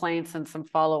some complaints and some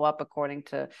follow-up according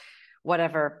to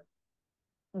whatever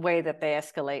way that they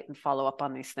escalate and follow up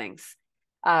on these things.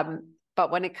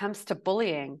 But when it comes to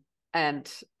bullying and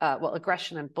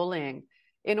aggression and bullying,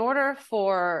 in order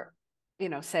for,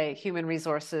 say human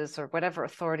resources or whatever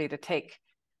authority to take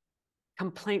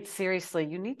complaints seriously,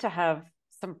 you need to have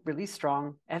some really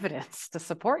strong evidence to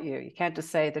support you. You can't just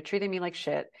say they're treating me like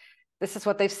shit. This is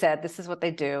what they've said. This is what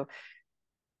they do.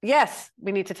 Yes,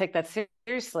 we need to take that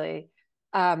seriously.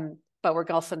 But we're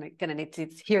also going to need to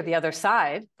hear the other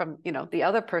side from, the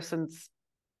other person's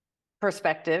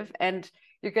perspective. And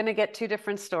you're going to get two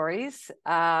different stories.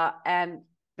 And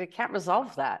they can't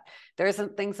resolve that. There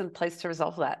isn't things in place to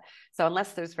resolve that. So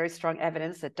unless there's very strong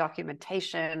evidence that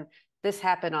documentation, this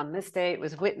happened on this day, it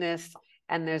was witnessed,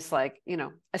 and there's a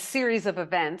series of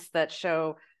events that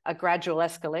show a gradual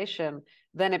escalation,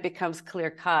 then it becomes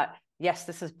clear cut. Yes,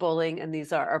 this is bullying, and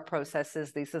these are our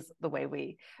processes. This is the way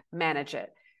we manage it.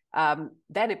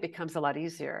 Then it becomes a lot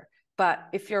easier. But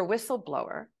if you're a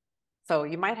whistleblower, so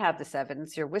you might have this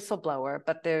evidence, you're a whistleblower,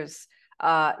 but there's,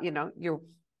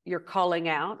 you're calling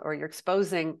out or you're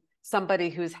exposing somebody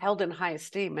who's held in high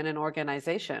esteem in an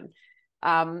organization.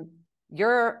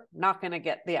 You're not going to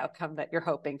get the outcome that you're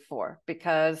hoping for,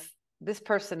 because this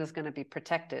person is going to be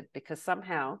protected because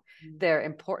somehow they're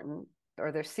important,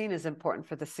 or they're seen as important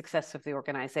for the success of the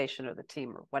organization or the team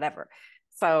or whatever.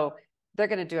 So they're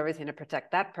going to do everything to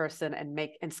protect that person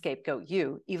and scapegoat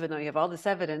you, even though you have all this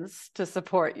evidence to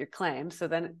support your claim. So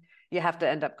then you have to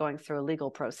end up going through a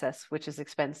legal process, which is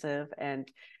expensive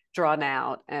and drawn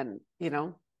out and,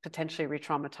 potentially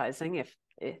re-traumatizing if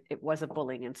it was a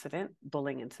bullying incident.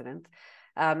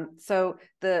 So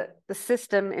the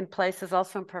system in place is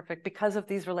also imperfect because of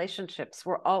these relationships.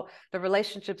 The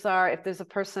relationships are, if there's a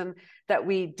person that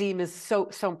we deem is so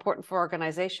important for our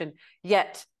organization,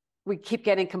 yet we keep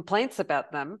getting complaints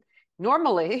about them.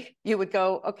 Normally you would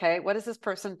go, okay, what is this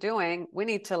person doing? We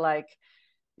need to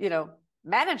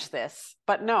manage this.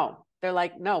 But no, they're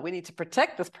like, no, we need to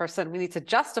protect this person. We need to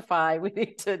justify, we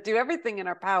need to do everything in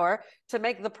our power to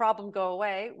make the problem go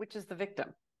away, which is the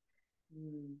victim.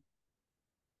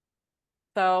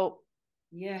 So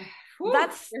yeah,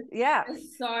 that's, yeah.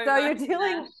 So you're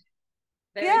dealing,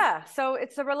 so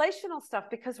it's a relational stuff,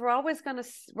 because we're always going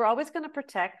to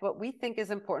protect what we think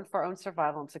is important for our own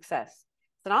survival and success.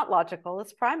 It's not logical,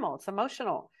 it's primal, it's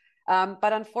emotional.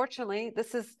 But unfortunately,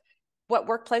 this is what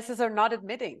workplaces are not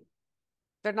admitting.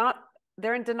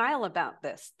 They're in denial about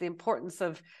this, the importance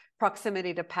of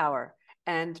proximity to power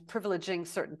and privileging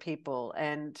certain people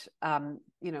and,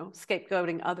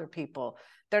 scapegoating other people.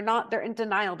 They're in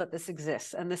denial that this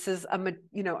exists. And this is a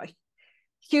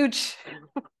huge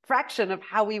fraction of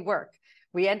how we work.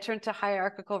 We enter into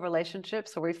hierarchical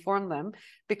relationships, or we form them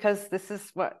because this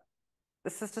is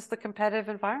just the competitive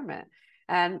environment.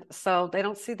 And so they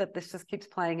don't see that this just keeps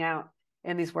playing out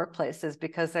in these workplaces,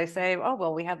 because they say, oh,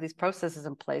 well, we have these processes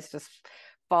in place, just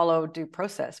follow due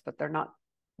process, but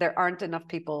there aren't enough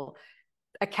people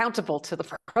accountable to the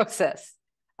process.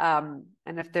 And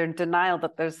if they're in denial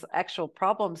that there's actual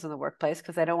problems in the workplace,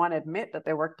 because they don't want to admit that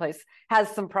their workplace has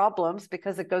some problems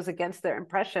because it goes against their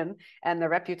impression and their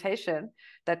reputation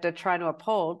that they're trying to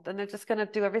uphold, then they're just going to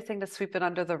do everything to sweep it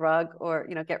under the rug or,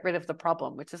 get rid of the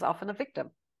problem, which is often a victim.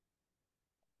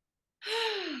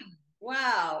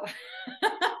 Wow.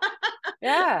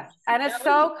 Yeah. And it's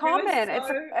so common.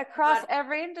 It's across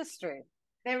every industry.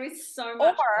 There is so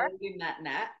much gold in that,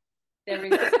 Nat. There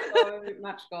is so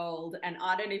much gold. And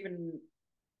I don't even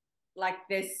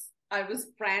I was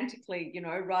frantically,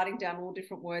 writing down all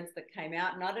different words that came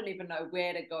out. And I don't even know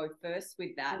where to go first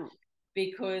with that,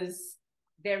 because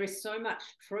there is so much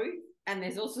truth and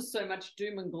there's also so much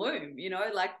doom and gloom,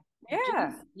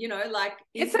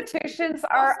 institutions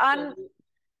are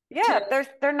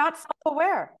they're not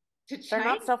self-aware. They're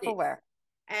not self-aware.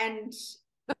 And,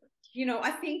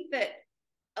 I think that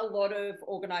a lot of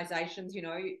organizations,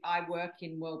 I work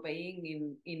in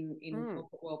well-being, in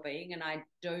corporate well-being, and I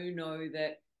do know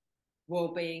that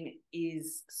well-being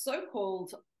is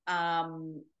so-called,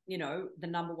 the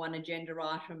number one agenda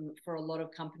item for a lot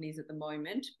of companies at the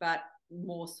moment, but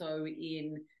more so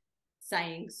in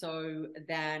saying so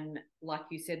than, like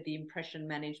you said, the impression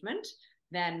management,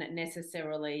 than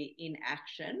necessarily in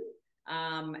action,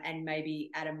 and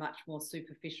maybe at a much more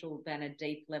superficial than a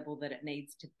deep level that it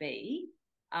needs to be.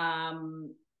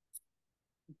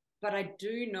 But I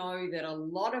do know that a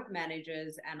lot of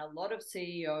managers and a lot of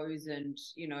CEOs and,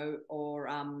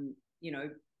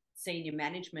 senior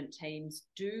management teams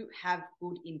do have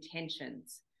good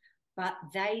intentions, but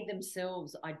they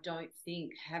themselves, I don't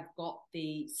think, have got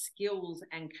the skills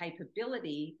and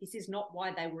capability. This is not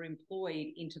why they were employed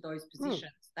into those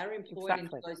positions. They were employed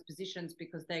into those positions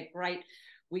because they're great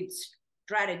with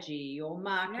strategy or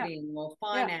marketing or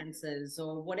finances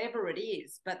or whatever it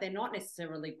is, but they're not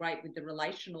necessarily great with the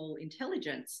relational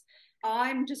intelligence.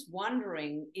 I'm just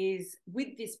wondering, is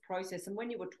with this process, and when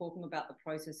you were talking about the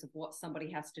process of what somebody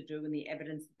has to do and the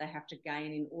evidence that they have to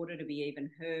gain in order to be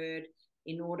even heard,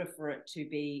 in order for it to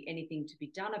be anything to be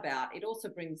done about, it also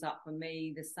brings up for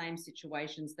me the same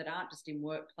situations that aren't just in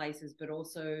workplaces, but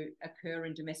also occur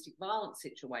in domestic violence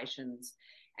situations.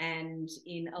 And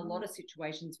in a lot of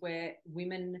situations where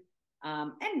women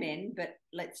and men, but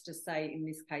let's just say in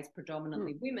this case,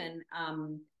 predominantly women,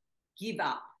 give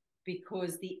up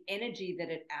because the energy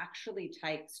that it actually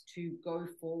takes to go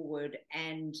forward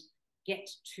and get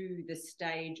to the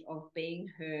stage of being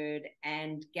heard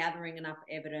and gathering enough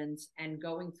evidence and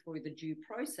going through the due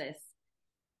process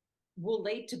will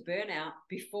lead to burnout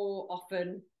before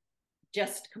often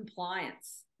just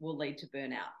compliance will lead to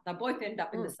burnout. They both end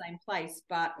up in the same place,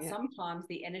 but sometimes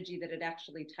the energy that it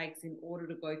actually takes in order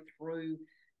to go through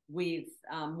with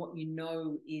what you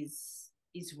know is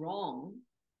wrong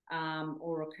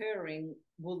or occurring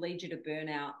will lead you to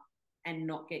burnout and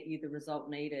not get you the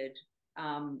result needed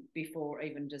before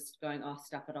even just going, oh,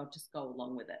 stuff it, I'll just go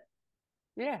along with it.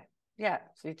 Yeah.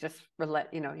 So you just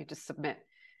you just submit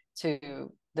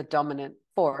to the dominant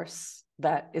force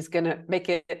that is going to make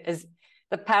it as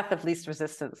the path of least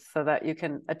resistance so that you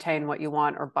can attain what you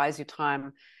want or buys you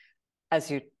time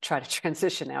as you try to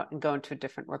transition out and go into a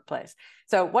different workplace.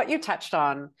 So what you touched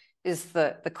on is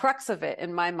the crux of it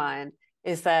in my mind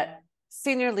is that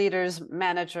senior leaders,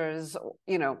 managers,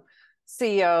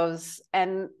 CEOs,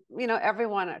 and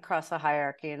everyone across the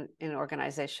hierarchy in an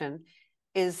organization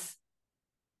is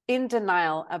in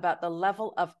denial about the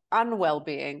level of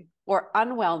unwell-being or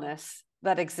unwellness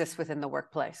that exists within the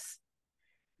workplace.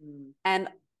 And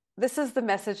this is the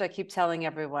message I keep telling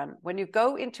everyone. When you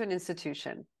go into an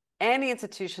institution, any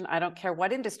institution, I don't care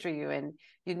what industry you're in,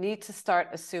 you need to start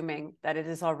assuming that it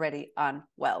is already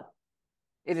unwell.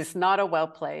 It is not a well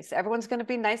place. Everyone's going to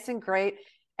be nice and great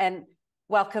and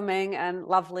welcoming and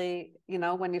lovely,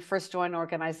 when you first join an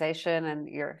organization and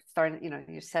you're starting,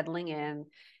 you're settling in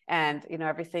and,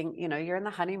 everything, you're in the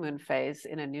honeymoon phase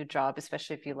in a new job,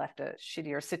 especially if you left a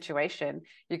shittier situation,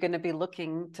 you're going to be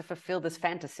looking to fulfill this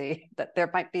fantasy that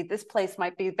this place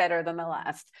might be better than the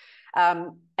last.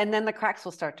 And then the cracks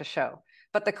will start to show,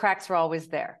 but the cracks are always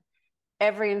there.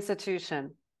 Every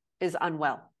institution is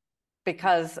unwell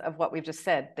because of what we've just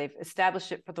said. They've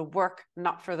established it for the work,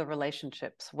 not for the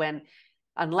relationships.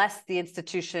 Unless the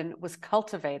institution was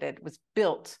cultivated, was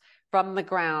built from the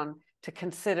ground to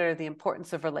consider the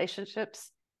importance of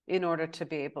relationships in order to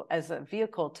be able, as a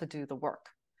vehicle to do the work,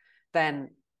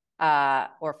 then,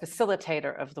 or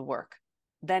facilitator of the work,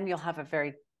 then you'll have a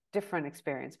very different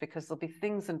experience because there'll be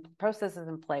things and processes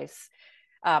in place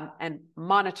and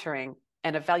monitoring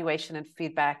and evaluation and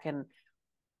feedback and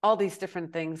all these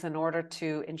different things in order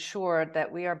to ensure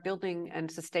that we are building and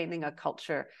sustaining a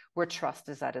culture where trust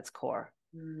is at its core,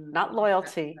 not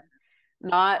loyalty,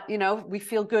 not, we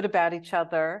feel good about each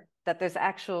other, that there's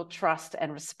actual trust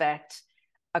and respect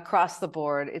across the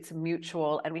board. It's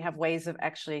mutual, and we have ways of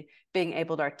actually being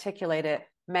able to articulate it,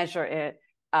 measure it,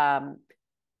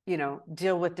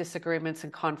 deal with disagreements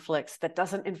and conflicts that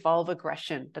doesn't involve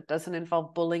aggression, that doesn't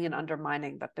involve bullying and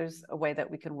undermining, that there's a way that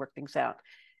we can work things out.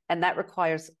 And that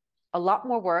requires a lot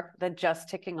more work than just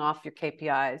ticking off your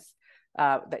KPIs,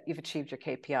 that you've achieved your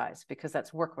KPIs, because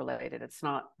that's work related. It's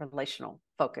not relational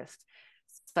focused.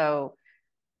 So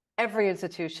every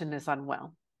institution is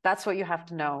unwell. That's what you have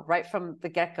to know right from the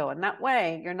get-go. And that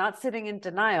way you're not sitting in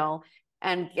denial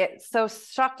and get so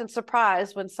shocked and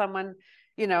surprised when someone,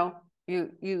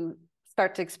 you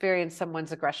start to experience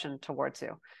someone's aggression towards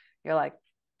you. You're like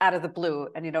out of the blue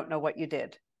and you don't know what you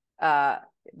did.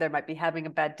 They might be having a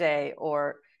bad day,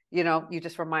 or, you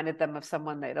just reminded them of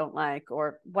someone they don't like,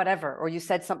 or whatever, or you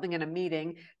said something in a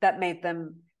meeting that made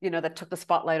them, that took the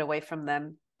spotlight away from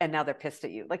them. And now they're pissed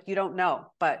at you. Like, you don't know,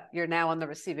 but you're now on the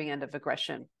receiving end of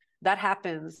aggression. That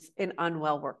happens in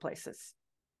unwell workplaces.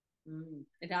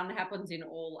 It happens in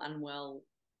all unwell.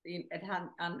 It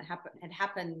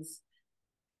happens,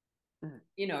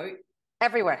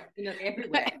 everywhere.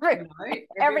 Everywhere.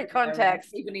 Every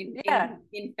context. Even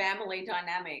in family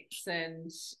dynamics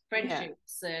and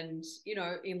friendships and,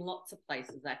 in lots of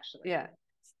places, actually. Yeah.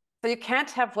 So you can't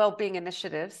have well-being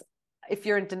initiatives if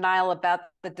you're in denial about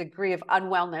the degree of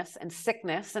unwellness and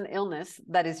sickness and illness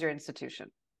that is your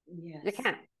institution. Yes. You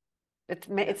can't.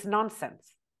 It's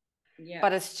nonsense. Yeah.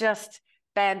 But it's just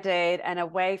Band-Aid and a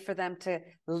way for them to,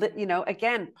 you know,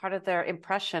 again, part of their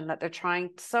impression that they're trying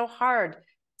so hard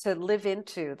to live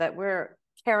into, that we're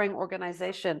caring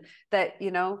organization, that,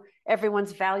 you know,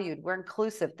 everyone's valued, we're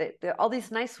inclusive, they're all these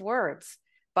nice words,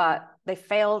 but they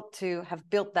fail to have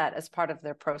built that as part of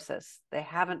their process. They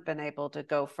haven't been able to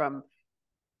go from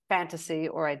fantasy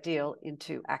or ideal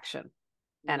into action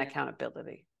and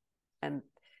accountability. And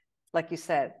like you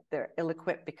said, they're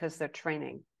ill-equipped because their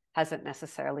training hasn't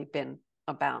necessarily been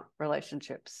about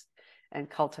relationships and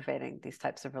cultivating these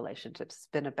types of relationships. It's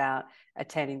been about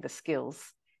attaining the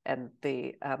skills and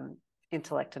the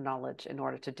intellect and knowledge in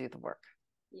order to do the work.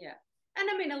 Yeah. And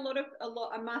I mean, a lot,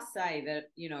 I must say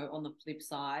that, you know, on the flip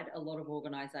side, a lot of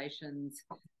organizations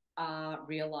are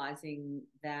realizing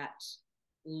that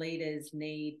leaders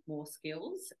need more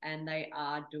skills, and they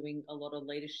are doing a lot of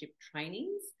leadership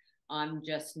trainings. I'm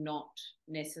just not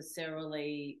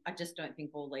necessarily, I just don't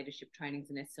think all leadership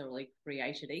trainings are necessarily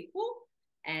created equal.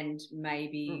 And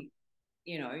maybe,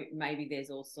 you know, maybe there's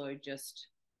also just,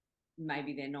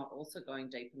 maybe they're not also going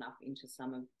deep enough into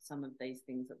some of these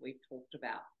things that we've talked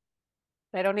about.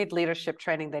 They don't need leadership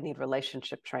training, they need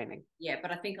relationship training. Yeah,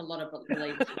 but I think a lot of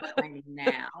leadership training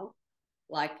now,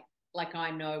 like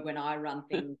I know when I run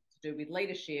things to do with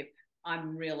leadership,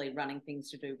 I'm really running things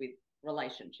to do with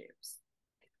relationships.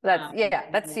 That's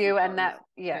that's you, and that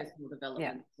personal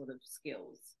development sort of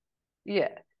skills. Yeah,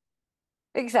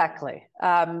 exactly.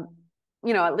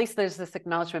 You know, at least there's this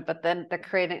acknowledgement, but then they're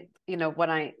creating, you know,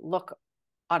 when I look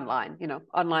online, you know,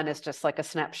 online is just like a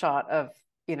snapshot of,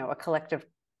 you know, a collective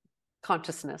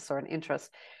consciousness or an interest.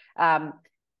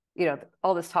 You know,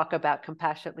 all this talk about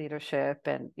compassionate leadership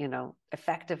and, you know,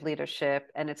 effective leadership,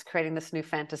 and it's creating this new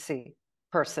fantasy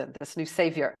person, this new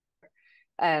savior.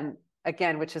 And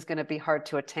again, which is going to be hard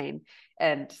to attain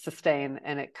and sustain.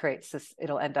 And it creates this,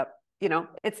 it'll end up, you know,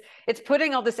 it's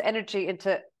putting all this energy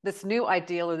into this new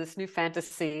ideal or this new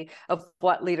fantasy of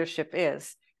what leadership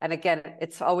is. And again,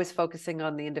 it's always focusing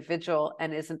on the individual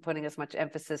and isn't putting as much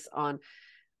emphasis on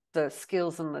the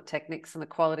skills and the techniques and the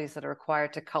qualities that are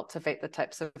required to cultivate the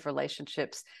types of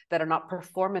relationships that are not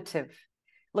performative.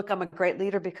 Look, I'm a great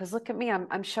leader because look at me,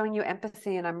 I'm showing you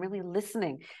empathy and I'm really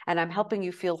listening and I'm helping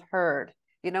you feel heard.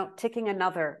 You know, ticking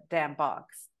another damn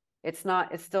box. It's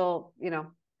not, it's still, you know,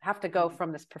 have to go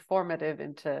from this performative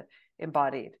into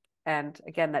embodied. And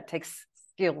again, that takes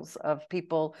skills of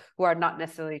people who are not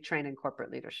necessarily trained in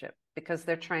corporate leadership, because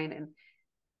they're trained in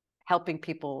helping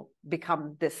people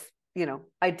become this, you know,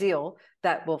 ideal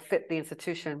that will fit the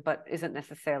institution, but isn't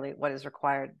necessarily what is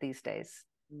required these days.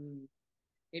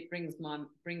 It brings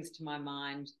to my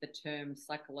mind the term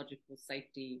psychological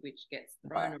safety, which gets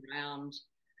thrown around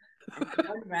and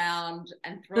thrown around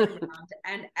and thrown around,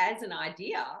 and as an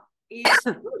idea is,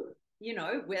 you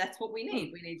know, that's what we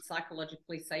need. We need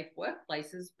psychologically safe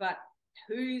workplaces, but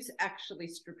who's actually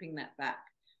stripping that back?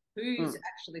 Who's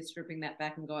actually stripping that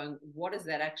back and going, what does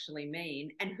that actually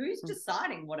mean? And who's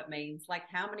deciding what it means? Like,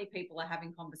 how many people are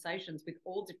having conversations with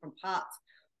all different parts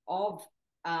of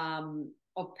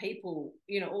people,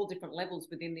 you know, all different levels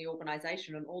within the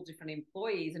organization and all different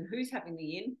employees, and who's having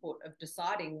the input of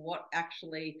deciding what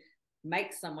actually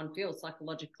makes someone feel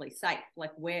psychologically safe,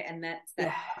 like where, and that's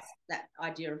that that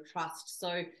idea of trust.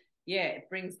 So yeah, it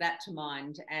brings that to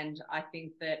mind. And I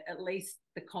think that at least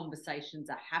the conversations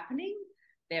are happening.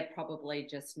 They're probably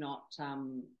just not,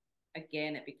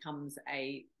 again, it becomes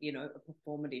a, you know, a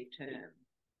performative term.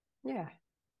 Yeah.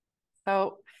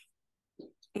 So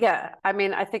yeah, I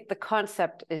mean, I think the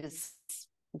concept is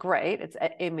great. It's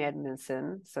Amy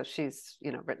Edmondson. So she's,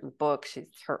 you know, written books. She's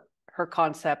her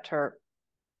concept, her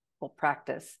whole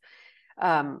practice.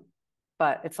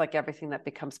 But it's like everything that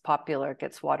becomes popular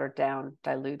gets watered down,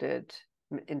 diluted,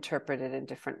 interpreted in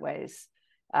different ways.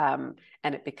 And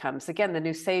it becomes, again, the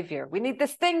new savior. We need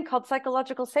this thing called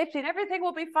psychological safety and everything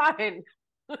will be fine.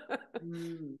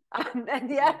 And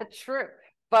yeah, true.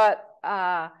 But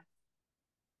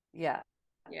yeah,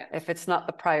 if it's not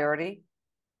the priority,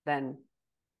 then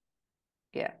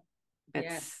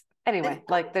anyway,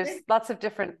 like there's lots of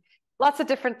different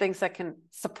things that can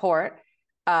support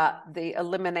the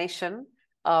elimination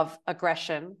of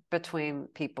aggression between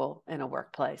people in a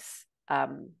workplace.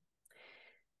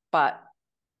 But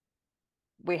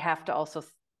we have to also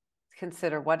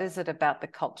consider, what is it about the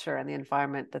culture and the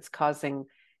environment that's causing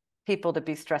people to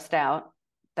be stressed out,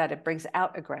 that it brings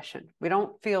out aggression. We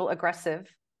don't feel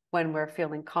aggressive when we're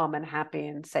feeling calm and happy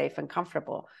and safe and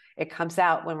comfortable. It comes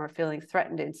out when we're feeling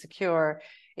threatened, insecure,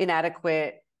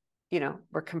 inadequate, you know,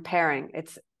 we're comparing.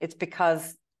 It's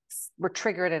because we're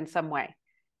triggered in some way.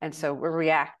 And so we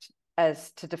react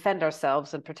as to defend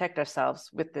ourselves and protect ourselves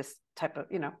with this type of,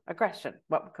 aggression,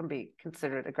 what can be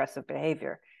considered aggressive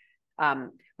behavior,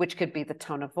 which could be the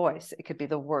tone of voice. It could be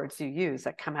the words you use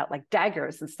that come out like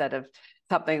daggers instead of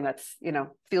something that's,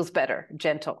 feels better,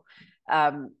 gentle.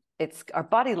 It's our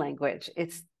body language.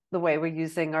 It's the way we're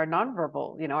using our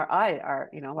nonverbal, our eye,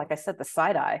 like I said, the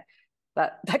side eye,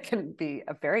 that can be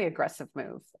a very aggressive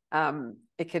move.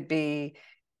 It could be,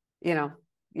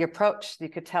 your approach. You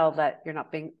could tell that you're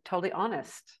not being totally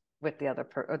honest with the other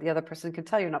or the other person can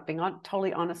tell you're not being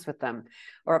totally honest with them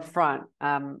or upfront.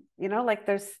 Like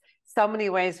there's so many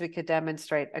ways we could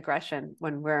demonstrate aggression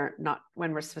when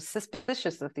we're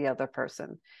suspicious of the other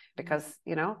person, because,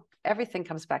 everything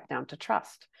comes back down to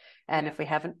trust. And if we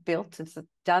haven't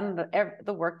done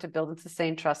the work to build and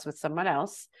sustain trust with someone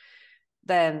else,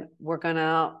 then we're going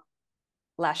to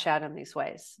lash out in these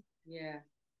ways. Yeah.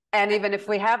 And even if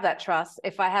we have that trust,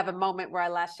 if I have a moment where I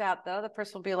lash out, the other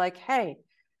person will be like, hey,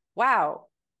 wow,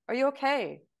 are you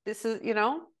okay? This is,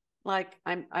 like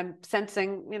I'm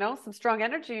sensing, some strong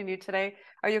energy in you today.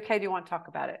 Are you okay? Do you want to talk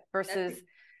about it? Versus,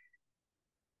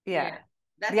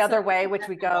 the other way, which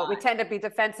we tend to be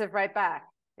defensive right back.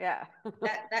 Yeah.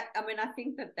 I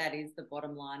think that is the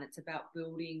bottom line. It's about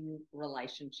building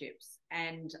relationships.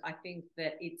 And I think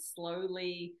that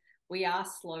we are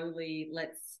slowly,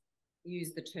 let's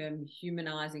use the term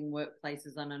humanizing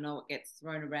workplaces. And I know it gets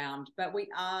thrown around, but we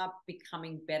are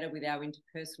becoming better with our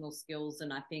interpersonal skills.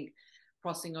 And I think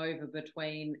crossing over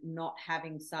between not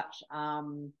having such,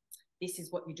 this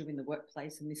is what you do in the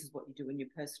workplace and this is what you do in your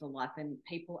personal life. And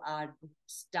people are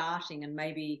starting, and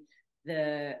maybe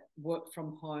the work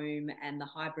from home and the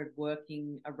hybrid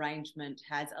working arrangement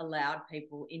has allowed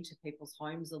people into people's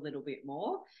homes a little bit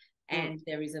more. And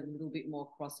there is a little bit more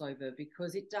crossover,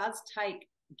 because it does take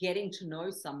getting to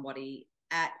know somebody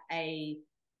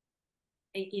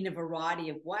in a variety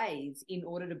of ways in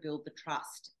order to build the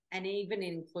trust. And even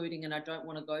including, and I don't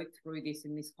want to go through this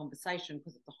in this conversation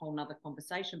because it's a whole nother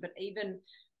conversation, but even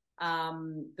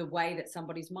the way that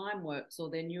somebody's mind works or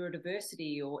their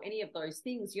neurodiversity or any of those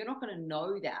things, you're not going to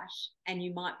know that, and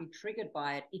you might be triggered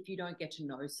by it if you don't get to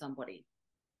know somebody.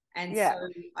 And so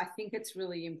I think it's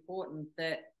really important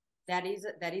that is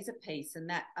a piece, and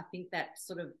that I think that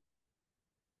sort of,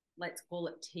 let's call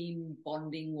it team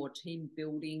bonding or team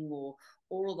building or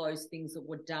all of those things that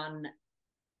were done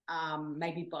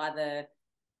maybe by the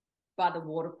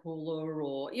water cooler,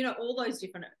 or all those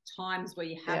different times where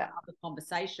you have other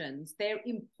conversations. They're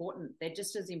important. They're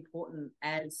just as important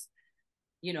as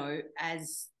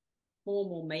as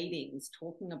formal meetings,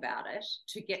 talking about it,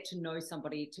 to get to know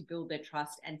somebody, to build their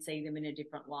trust and see them in a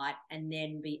different light, and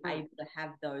then be able to have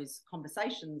those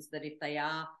conversations that if they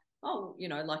are,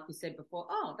 like you said before,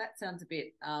 that sounds a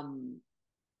bit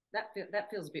that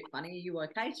feels a bit funny. Are you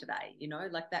okay today?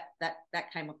 Like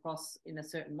that came across in a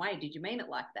certain way. Did you mean it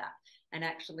like that? And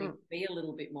actually be a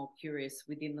little bit more curious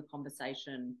within the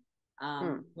conversation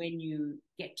when you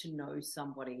get to know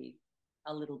somebody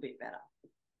a little bit better.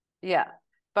 Yeah.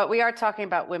 But we are talking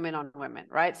about women on women,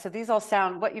 right? So these all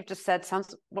sound, what you've just said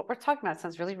what we're talking about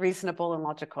sounds really reasonable and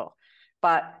logical.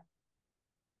 But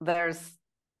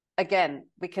again,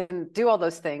 we can do all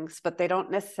those things, but they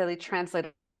don't necessarily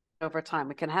translate over time.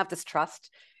 We can have this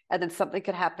trust, and then something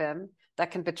could happen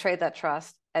that can betray that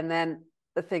trust, and then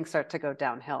the things start to go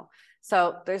downhill.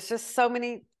 So there's just so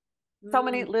many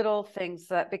little things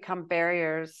that become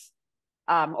barriers,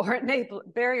 or enable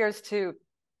barriers to,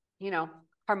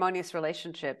 harmonious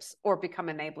relationships, or become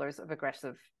enablers of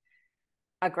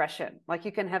aggression. Like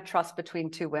you can have trust between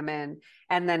two women,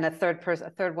 and then a third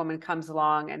woman comes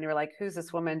along, and you're like, who's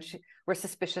this woman? We're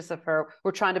suspicious of her.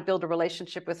 We're trying to build a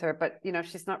relationship with her, but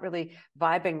she's not really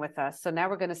vibing with us. So now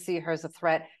we're going to see her as a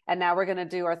threat, and now we're going to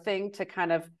do our thing to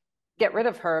kind of get rid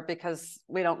of her because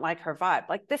we don't like her vibe.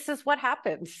 Like, this is what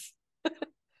happens.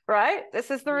 Right?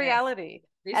 This is the reality.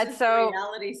 This is the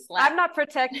reality slap. I'm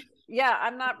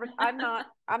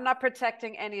not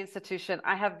protecting any institution.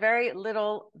 I have very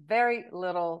little,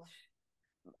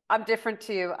 I'm different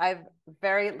to you. I have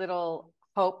very little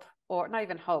hope, or not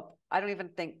even hope. I don't even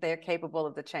think they're capable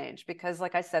of the change, because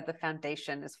like I said, the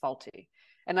foundation is faulty.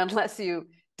 And unless you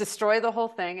destroy the whole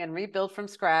thing and rebuild from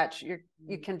scratch, you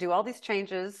can do all these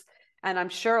changes. And I'm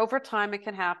sure over time it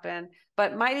can happen,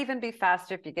 but it might even be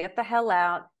faster if you get the hell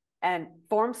out and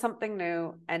form something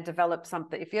new and develop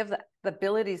something. If you have the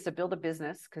abilities to build a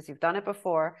business because you've done it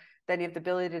before, then you have the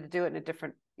ability to do it in a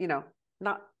different,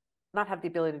 not have the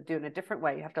ability to do it in a different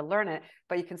way. You have to learn it,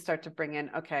 but you can start to bring in,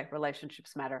 okay,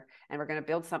 relationships matter, and we're going to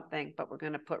build something, but we're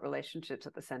going to put relationships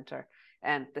at the center.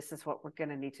 And this is what we're going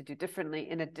to need to do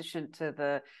differently, in addition to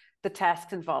the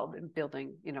tasks involved in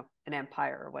building, an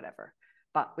empire or whatever.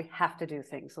 but we have to do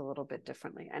things a little bit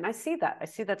differently. And I see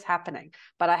that's happening,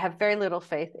 but I have very little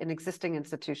faith in existing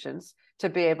institutions to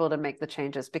be able to make the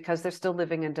changes, because they're still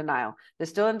living in denial. They're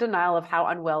still in denial of how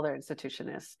unwell their institution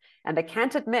is. And they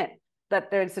can't admit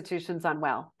that their institution's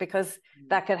unwell, because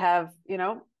that could have,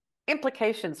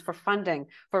 implications for funding,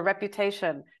 for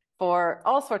reputation, for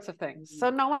all sorts of things. So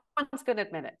no one's going to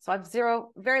admit it. So I've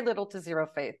very little to zero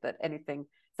faith that anything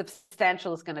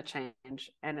substantial is going to change.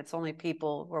 And it's only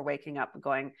people who are waking up and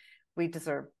going, we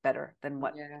deserve better than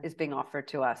what is being offered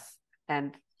to us.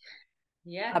 And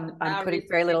I'm putting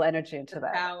very little energy into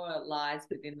that. Power lies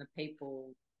within the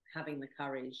people having the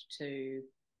courage to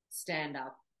stand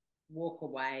up, walk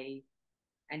away,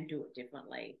 and do it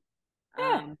differently.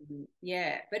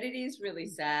 But it is really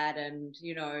sad. And,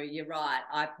 you're right.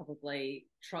 I probably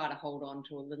try to hold on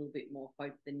to a little bit more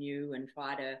hope than you, and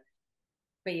try to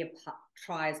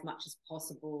try as much as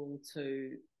possible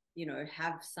to,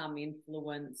 have some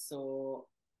influence or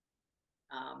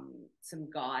some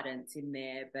guidance in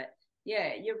there. But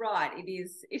yeah, you're right. It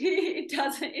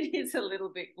is a little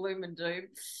bit gloom and doom.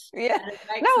 Yeah.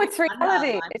 No, it's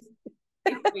reality.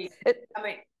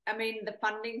 I mean, the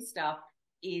funding stuff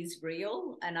is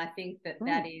real, and I think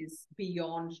that is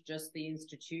beyond just the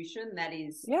institution. That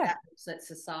is that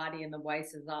society and the way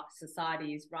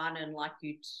society is run. And like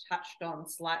you touched on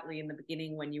slightly in the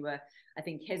beginning when you were, I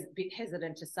think, a bit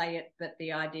hesitant to say it, but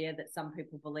the idea that some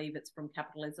people believe it's from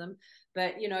capitalism.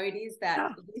 But it is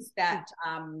that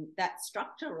that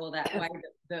structure, or that way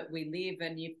that we live.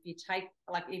 And if you take,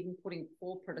 like, even putting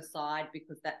corporate aside,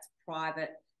 because that's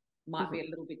private, might be a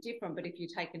little bit different. But if you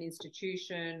take an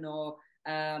institution, or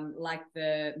like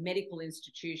the medical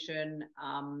institution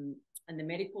and the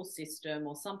medical system,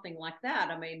 or something like that.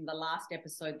 I mean, the last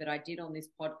episode that I did on this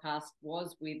podcast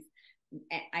was with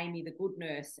Amy, the good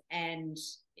nurse, and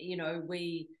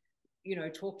we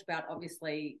talked about,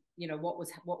 obviously, what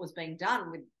was being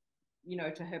done with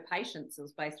to her patients. It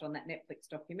was based on that Netflix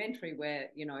documentary where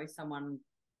someone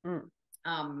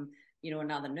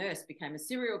another nurse became a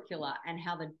serial killer, and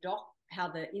how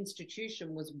the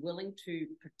institution was willing to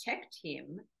protect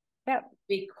him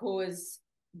because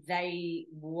they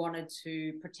wanted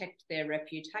to protect their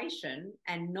reputation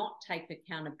and not take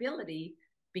accountability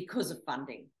because of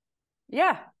funding.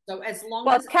 Yeah. So as long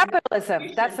as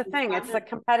capitalism, that's the thing. It's a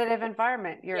competitive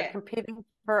environment. You're competing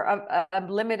for a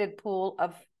limited pool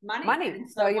of money.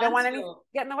 So you don't want anything to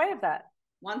get in the way of that.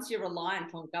 Once you're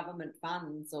reliant on government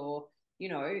funds, or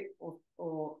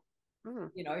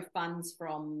funds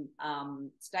from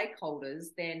stakeholders,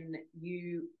 then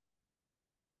you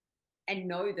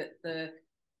know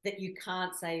that you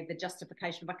can't say the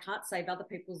justification of, I can't save other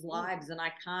people's lives, and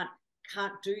I can't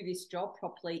do this job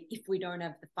properly if we don't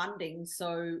have the funding.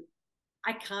 So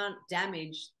I can't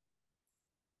damage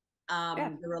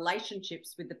the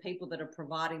relationships with the people that are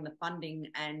providing the funding,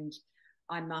 and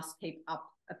I must keep up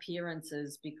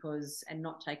appearances and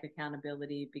not take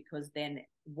accountability, because then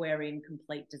we're in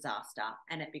complete disaster,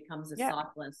 and it becomes a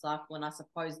cycle and cycle. And I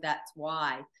suppose that's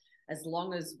why, as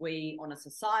long as we on a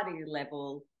society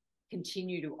level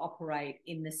continue to operate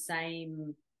in the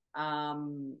same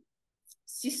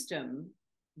system,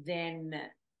 then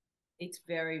it's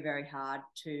very, very hard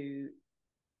to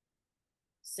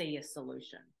see a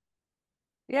solution.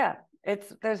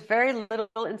 There's very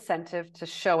little incentive to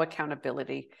show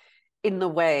accountability in the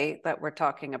way that we're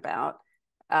talking about,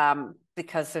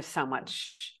 because there's so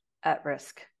much at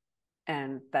risk,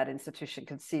 and that institution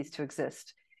can cease to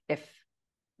exist if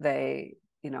they,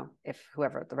 if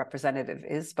whoever the representative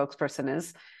is, spokesperson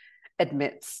is,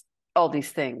 admits all these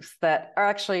things that are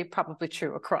actually probably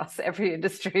true across every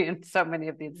industry and so many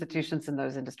of the institutions in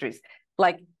those industries.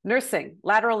 Like nursing,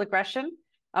 lateral aggression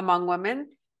among women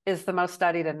is the most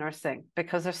studied in nursing,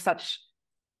 because there's such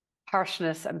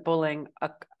harshness and bullying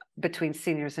between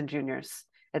seniors and juniors.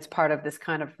 It's part of this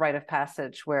kind of rite of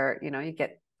passage where, you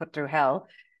get put through hell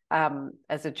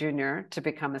as a junior to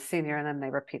become a senior, and then they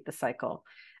repeat the cycle.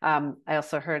 I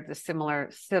also heard the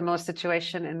similar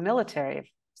situation in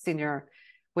military, senior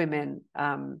women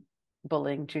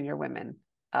bullying junior women.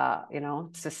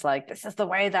 It's just like, this is the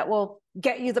way that will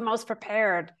get you the most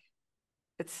prepared.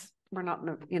 We're not,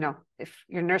 if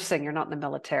you're nursing, you're not in the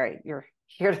military. You're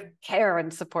here to care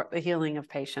and support the healing of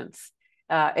patients.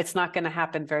 It's not going to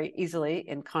happen very easily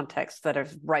in contexts that are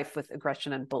rife with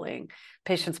aggression and bullying.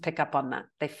 Patients pick up on that.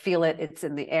 They feel it. It's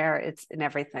in the air. It's in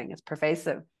everything. It's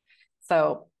pervasive.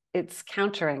 So it's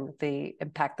countering the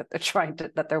impact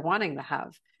that they're wanting to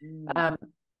have.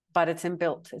 But it's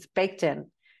inbuilt. It's baked in,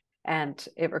 and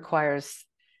it requires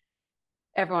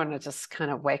everyone would just kind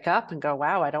of wake up and go,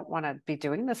 wow, I don't want to be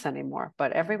doing this anymore.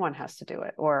 But everyone has to do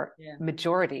it, or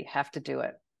majority have to do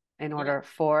it in order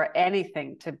for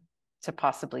anything to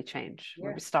possibly change,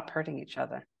 where we stop hurting each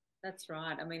other. That's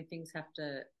right. I mean, things have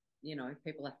to,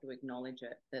 people have to acknowledge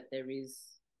it, that there is,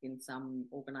 in some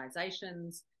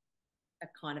organizations, a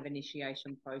kind of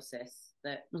initiation process,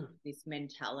 that this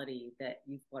mentality that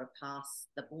you've got to pass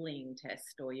the bullying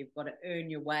test, or you've got to earn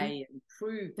your way and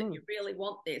prove that you really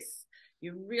want this.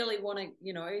 You really want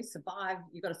to, survive.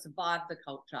 You've got to survive the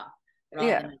culture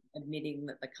rather than admitting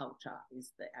that the culture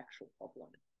is the actual problem.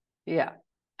 Yeah.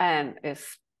 And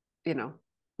it's,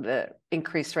 the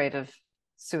increased rate of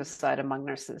suicide among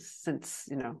nurses since,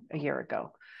 a year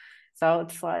ago. So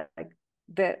it's like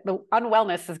the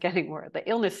unwellness is getting worse. The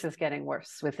illness is getting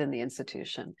worse within the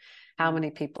institution. How many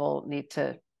people need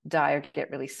to die or get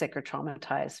really sick or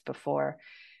traumatized before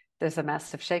there's a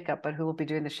massive shakeup? But who will be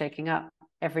doing the shaking up?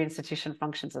 Every institution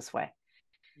functions this way.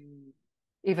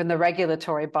 Even the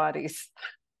regulatory bodies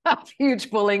have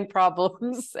huge bullying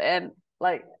problems, and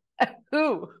like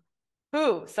who?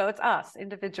 So it's us,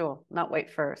 individual, not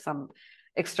wait for some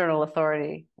external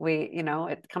authority. We,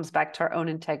 it comes back to our own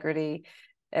integrity.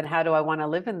 And how do I want to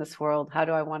live in this world? What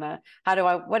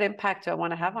impact do I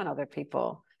want to have on other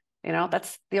people?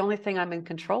 That's the only thing I'm in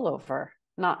control over.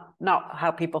 Not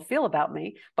how people feel about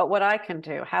me, but what I can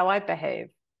do, how I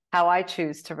behave, how I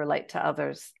choose to relate to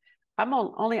others.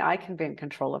 Only I can be in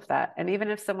control of that. And even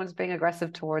if someone's being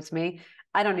aggressive towards me,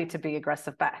 I don't need to be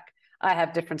aggressive back. I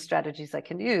have different strategies I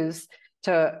can use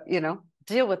to,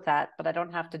 deal with that, but I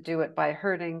don't have to do it by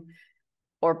hurting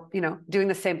or, doing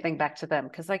the same thing back to them,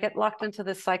 because I get locked into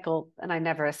this cycle and I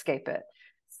never escape it.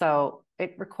 So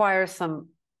it requires some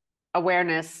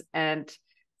awareness and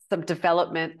some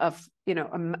development of,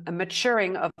 a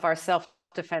maturing of our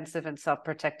self-defensive and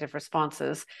self-protective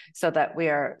responses, so that we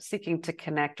are seeking to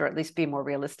connect, or at least be more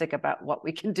realistic about what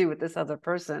we can do with this other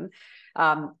person,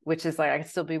 which is like, I can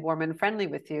still be warm and friendly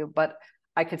with you, but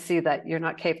I could see that you're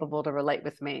not capable to relate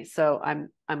with me. So I'm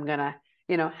gonna,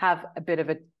 have a bit of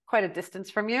quite a distance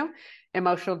from you,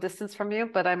 emotional distance from you,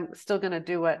 but I'm still gonna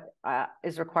do what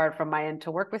is required from my end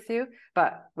to work with you,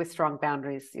 but with strong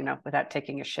boundaries, without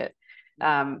taking a shit.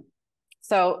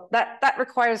 So that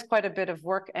requires quite a bit of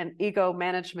work and ego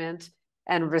management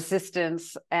and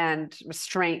resistance and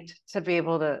restraint to be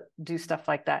able to do stuff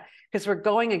like that, because we're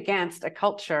going against a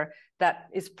culture that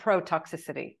is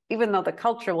pro-toxicity, even though the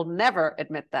culture will never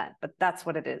admit that, but that's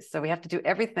what it is. So we have to do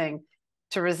everything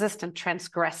to resist and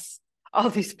transgress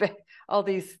all these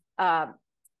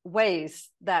ways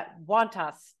that want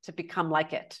us to become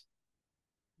like it.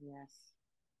 Yes.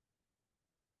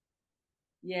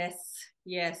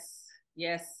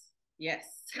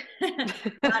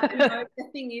 But the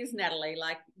thing is, Nathalie,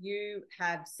 like you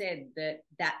have said,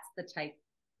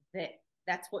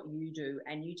 that's what you do,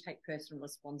 and you take personal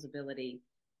responsibility.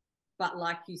 But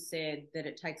like you said, that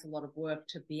it takes a lot of work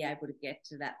to be able to get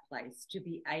to that place, to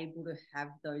be able to have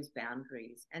those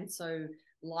boundaries. And so,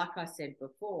 like I said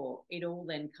before, it all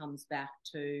then comes back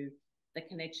to the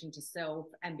connection to self,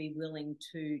 and be willing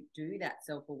to do that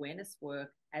self-awareness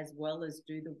work, as well as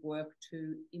do the work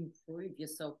to improve your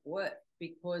self-worth.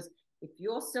 Because if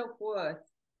your self-worth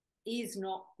is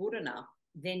not good enough,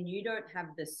 then you don't have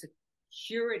the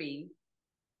security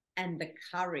and the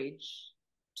courage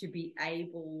to be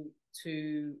able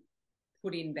to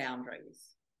put in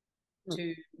boundaries,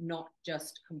 to not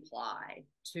just comply,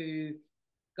 to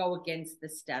go against the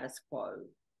status quo.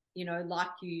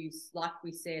 Like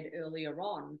we said earlier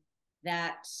on,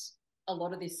 that a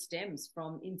lot of this stems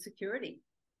from insecurity,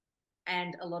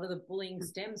 and a lot of the bullying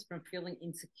stems from feeling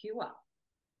insecure.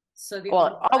 So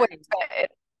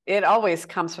it always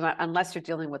comes from that, unless you're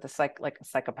dealing with a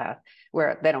psychopath,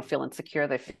 where they don't feel insecure,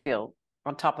 they feel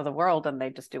on top of the world and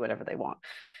they just do whatever they want.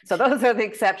 So those are the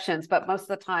exceptions, but most of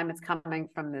the time it's coming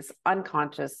from this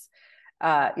unconscious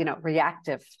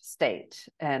reactive state,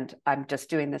 and I'm just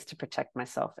doing this to protect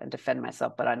myself and defend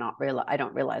myself, but I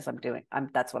don't realize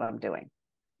that's what I'm doing.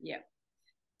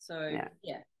 So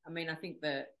I mean, I think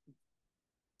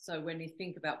so when you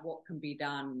think about what can be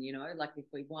done, like if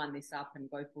we wind this up and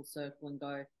go full circle and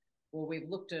go, well, we've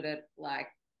looked at it like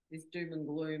this doom and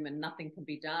gloom and nothing can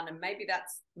be done, and maybe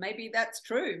that's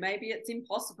true, maybe it's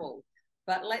impossible,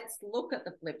 but let's look at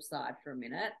the flip side for a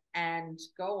minute and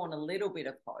go on a little bit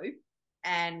of hope,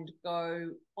 and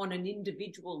go on an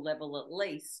individual level at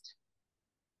least.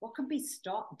 What can be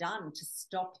done to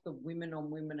stop the women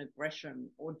on women aggression,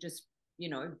 or just,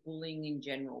 bullying in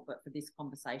general, but for this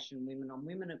conversation, women on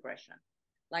women aggression?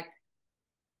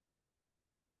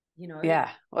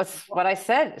 What's what I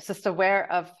said. It's just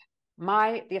aware of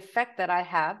the effect that I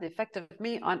have, the effect of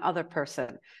me on other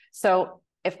person. So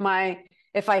if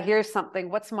I hear something,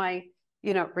 what's my,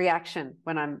 reaction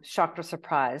when I'm shocked or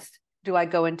surprised? Do I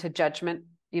go into judgment?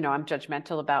 I'm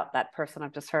judgmental about that person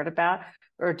I've just heard about,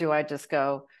 or do I just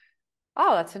go,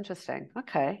 oh, that's interesting,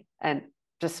 okay, and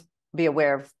just be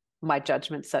aware of my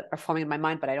judgments that are forming in my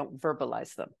mind, but I don't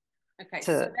verbalize them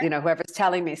to whoever's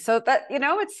telling me. So that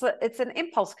it's an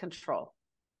impulse control,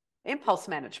 impulse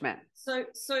management. So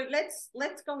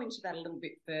let's go into that a little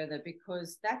bit further,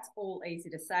 because that's all easy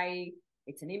to say.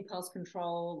 It's an impulse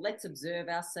control. Let's observe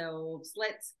ourselves.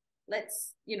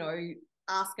 Let's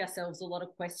ask ourselves a lot of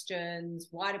questions.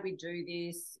 Why do we do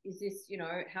this? Is this,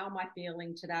 how am I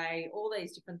feeling today? All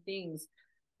these different things.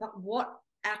 But what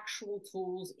actual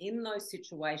tools in those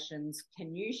situations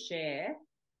can you share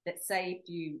that, say, if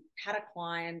you had a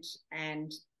client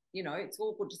and, it's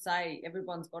all good to say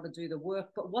everyone's got to do the work,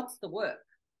 but what's the work?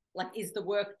 Like, is the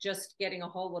work just getting a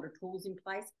whole lot of tools in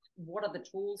place? What are the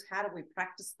tools? How do we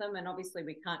practice them? And obviously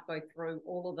we can't go through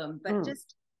all of them, but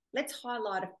just let's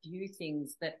highlight a few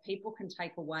things that people can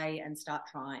take away and start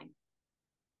trying.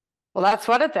 Well, that's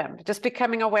one of them. Just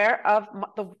becoming aware of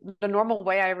the normal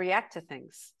way I react to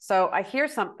things. So I hear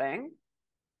something.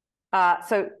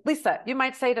 So Lisa, you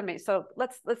might say to me, so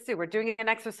let's see, we're doing an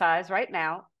exercise right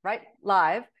now, right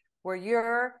live, where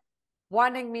you're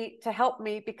wanting me to help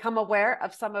me become aware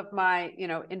of some of my,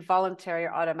 involuntary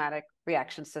or automatic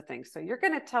reactions to things. So you're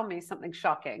going to tell me something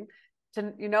shocking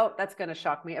that's going to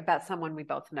shock me about someone we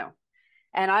both know.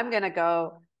 And I'm going to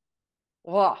go,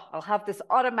 whoa, I'll have this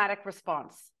automatic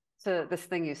response to this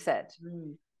thing you said.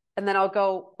 And then I'll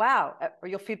go, wow, or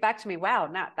you'll feed back to me, wow,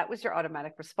 Nat, that was your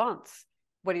automatic response.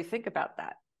 What do you think about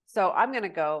that? So I'm going to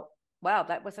go, wow,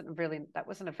 that wasn't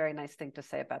a very nice thing to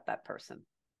say about that person.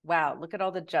 Wow, look at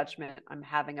all the judgment I'm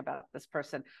having about this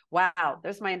person. Wow,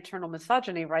 there's my internal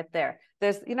misogyny right there.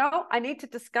 There's, I need to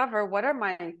discover what are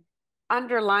my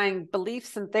underlying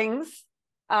beliefs and things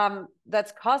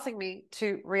that's causing me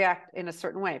to react in a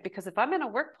certain way. Because if I'm in a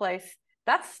workplace,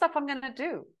 that's stuff I'm going to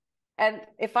do. And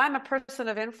if I'm a person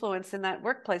of influence in that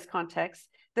workplace context,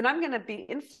 then I'm going to be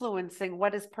influencing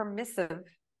what is permissive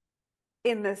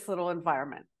in this little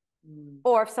environment.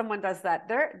 Or if someone does that,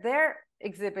 they're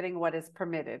exhibiting what is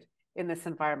permitted in this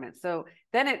environment. So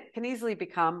then it can easily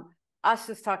become us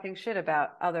just talking shit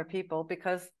about other people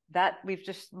because that we've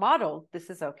just modeled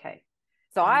this is okay.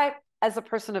 So I, as a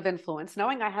person of influence,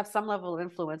 knowing I have some level of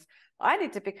influence, I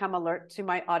need to become alert to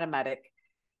my automatic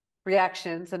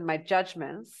reactions and my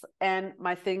judgments and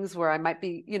my things where I might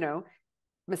be,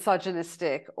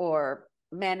 misogynistic or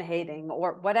man-hating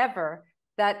or whatever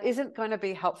that isn't going to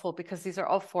be helpful, because these are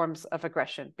all forms of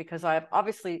aggression. Because I've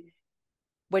obviously,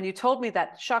 when you told me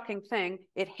that shocking thing,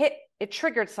 it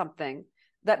triggered something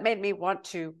that made me want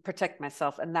to protect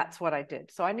myself. And that's what I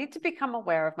did. So I need to become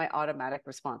aware of my automatic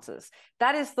responses.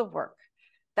 That is the work.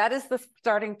 That is the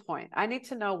starting point. I need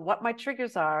to know what my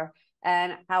triggers are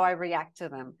and how I react to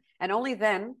them. And only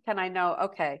then can I know,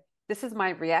 okay, this is my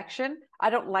reaction. I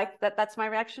don't like that that's my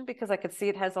reaction because I could see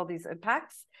it has all these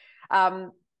impacts.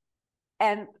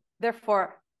 And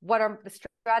therefore, what are the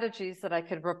strategies that I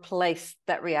could replace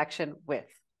that reaction with?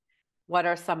 What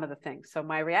are some of the things? So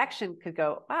my reaction could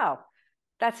go, wow,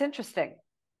 that's interesting.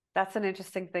 That's an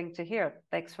interesting thing to hear.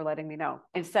 Thanks for letting me know.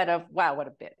 Instead of, wow, what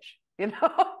a bitch,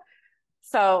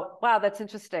 So, wow, that's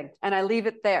interesting. And I leave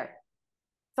it there.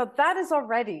 So that is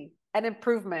already an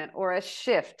improvement or a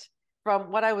shift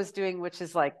from what I was doing, which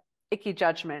is like icky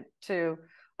judgment, to,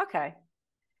 okay.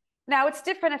 Now it's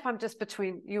different if I'm just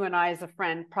between you and I as a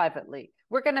friend privately.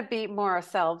 We're going to be more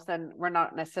ourselves, and we're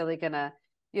not necessarily going to,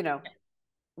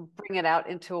 bring it out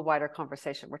into a wider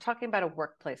conversation. We're talking about a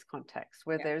workplace context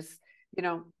where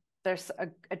there's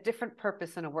a different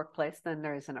purpose in a workplace than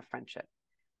there is in a friendship.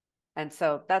 And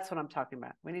so that's what I'm talking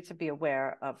about. We need to be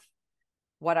aware of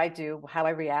what I do, how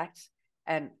I react,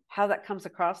 and how that comes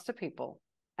across to people.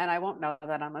 And I won't know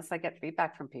that unless I get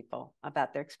feedback from people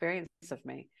about their experience of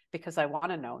me, because I want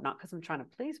to know, not because I'm trying to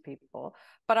please people,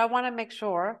 but I want to make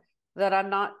sure that I'm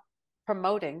not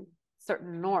promoting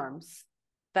certain norms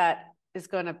that is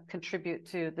going to contribute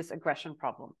to this aggression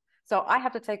problem. So I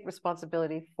have to take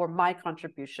responsibility for my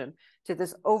contribution to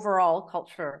this overall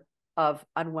culture of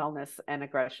unwellness and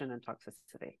aggression and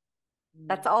toxicity.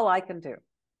 That's all I can do,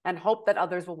 and hope that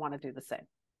others will want to do the same.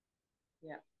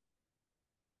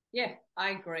 Yeah,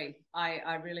 I agree.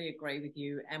 I really agree with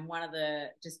you. And one of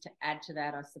just to add to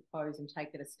that, I suppose, and take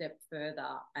it a step further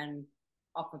and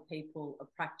offer people a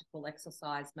practical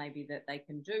exercise maybe that they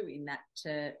can do in that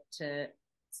to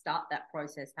start that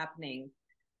process happening,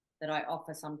 that I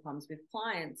offer sometimes with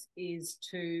clients, is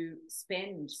to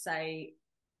spend, say,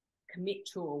 commit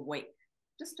to a week,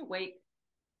 just a week,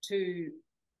 to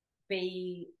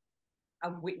be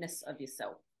a witness of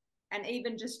yourself, and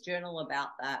even just journal about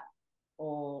that,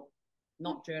 or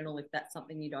not journal if that's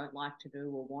something you don't like to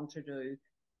do or want to do,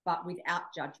 but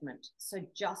without judgment. So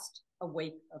just a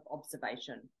week of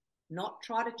observation, not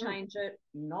try to change it,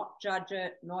 not judge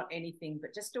it, not anything,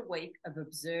 but just a week of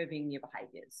observing your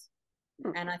behaviours.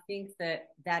 And I think that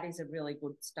that is a really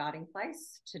good starting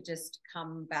place to just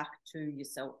come back to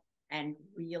yourself and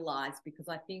realize, because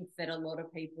I think that a lot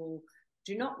of people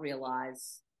do not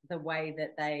realize the way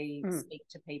that they speak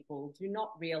to people, do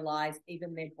not realize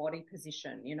even their body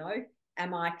position. You know,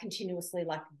 am I continuously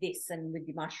like this and with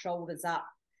my shoulders up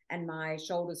and my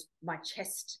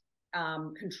chest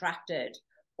contracted?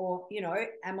 Or, you know,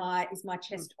 is my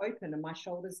chest open and my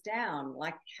shoulders down?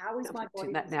 Like, how is my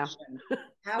body position?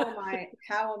 How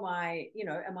am I, you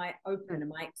know, am I open?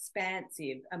 Am I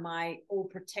expansive? Am I all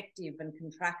protective and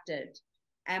contracted?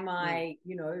 Am I,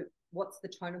 you know, what's the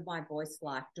tone of my voice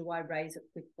like? Do I raise it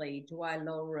quickly? Do I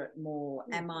lower it more?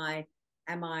 Do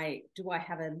I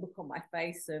have a look on my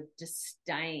face of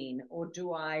disdain, or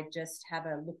do I just have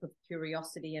a look of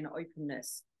curiosity and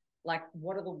openness? Like,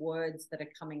 what are the words that are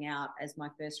coming out as my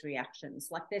first reactions?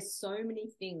 Like, there's so many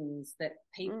things that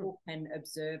people can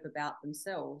observe about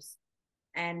themselves.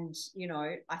 And, you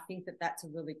know, I think that that's a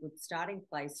really good starting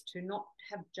place to not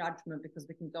have judgment, because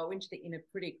we can go into the inner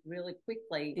critic really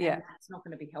quickly and that's not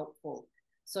going to be helpful.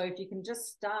 So if you can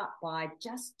just start by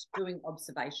just doing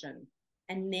observation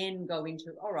and then go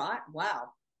into, all right,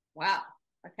 wow,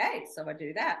 okay, so I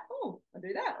do that. Oh, I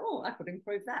do that. Oh, I could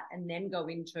improve that. And then go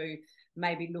into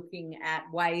maybe looking at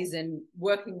ways and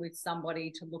working with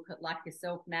somebody to look at, like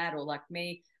yourself, Nat, or like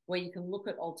me, where you can look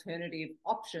at alternative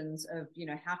options of, you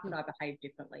know, how can I behave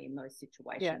differently in those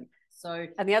situations? Yeah. So,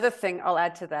 and the other thing I'll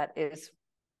add to that is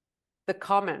the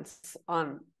comments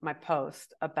on my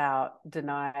post about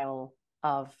denial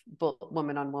of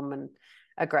woman-on-woman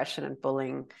aggression and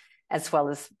bullying, as well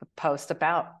as the post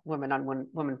about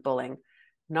women-on-woman bullying.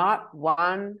 Not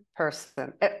one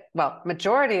person,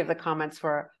 majority of the comments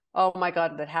were, oh my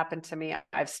God, that happened to me. I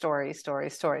have stories.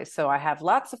 So I have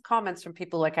lots of comments from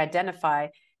people like identify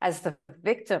as the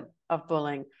victim of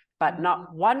bullying, but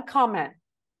not one comment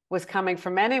was coming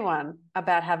from anyone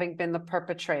about having been the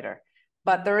perpetrator.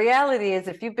 But the reality is,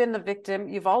 if you've been the victim,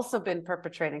 you've also been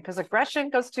perpetrating, because aggression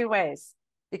goes two ways.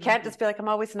 You can't just be like, I'm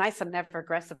always nice, I'm never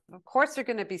aggressive. Of course, you're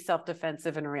going to be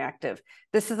self-defensive and reactive.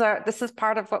 This is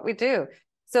part of what we do.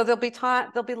 So there'll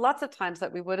be lots of times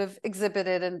that we would have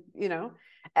exhibited and, you know,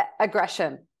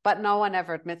 aggression, but no one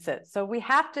ever admits it. So we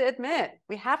have to admit,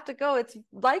 it's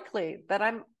likely that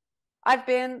I've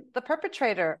been the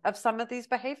perpetrator of some of these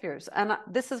behaviors, and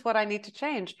this is what I need to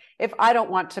change if I don't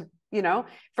want to, you know,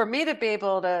 for me to be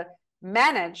able to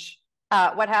manage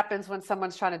what happens when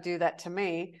someone's trying to do that to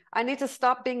me. I need to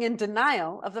stop being in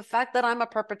denial of the fact that I'm a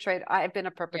perpetrator. I've been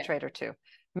a perpetrator too.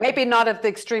 Maybe not of the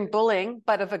extreme bullying,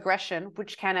 but of aggression,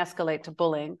 which can escalate to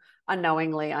bullying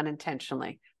unknowingly,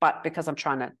 unintentionally. But because I'm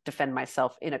trying to defend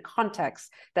myself in a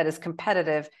context that is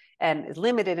competitive and is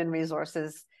limited in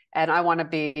resources, and I want to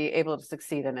be able to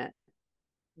succeed in it.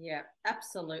 Yeah,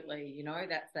 absolutely. You know,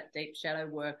 that's that deep shadow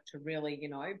work to really, you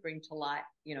know, bring to light,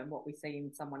 you know, what we see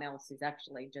in someone else is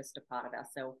actually just a part of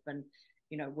ourselves. And,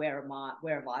 you know, where have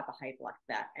I behaved like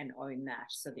that, and own that,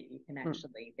 so that you can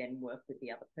actually then work with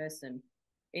the other person.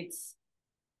 It's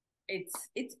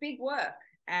big work.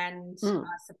 And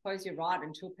I suppose you're right,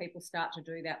 until people start to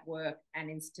do that work, and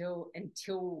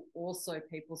until also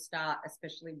people start,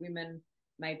 especially women,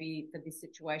 maybe for this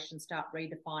situation, start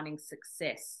redefining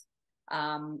success.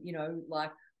 You know,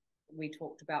 like we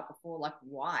talked about before, like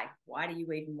why do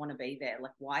you even want to be there?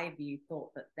 Like, why have you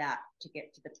thought that to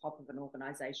get to the top of an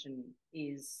organization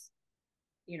is,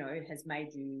 you know, has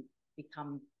made you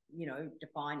become, you know,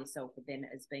 define yourself then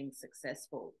as being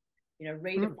successful? You know,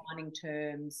 redefining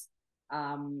terms,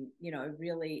 you know,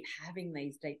 really having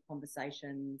these deep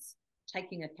conversations,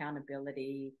 taking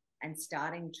accountability, and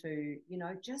starting to, you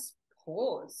know, just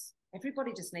pause.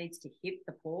 Everybody just needs to hit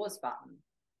the pause button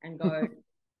and go,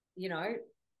 you know,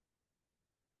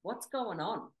 what's going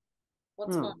on?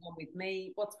 What's going on with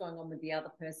me? What's going on with the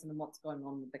other person? And what's going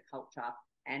on with the culture?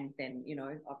 And then, you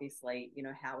know, obviously, you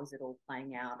know, how is it all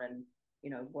playing out? And,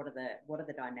 you know, what are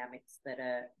the dynamics that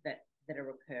are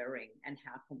occurring, and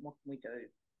what can we do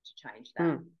to change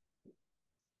that?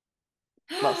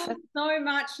 Well said. So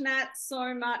much, Nat,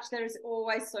 so much. There is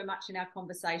always so much in our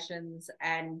conversations,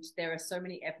 and there are so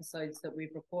many episodes that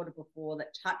we've recorded before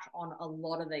that touch on a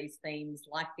lot of these themes,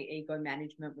 like the ego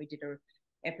management. We did an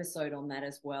episode on that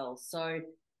as well. So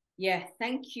yeah,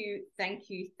 thank you for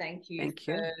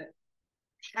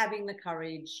having the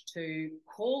courage to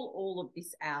call all of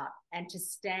this out and to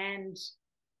stand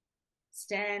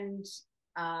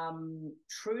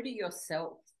true to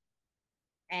yourself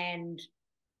and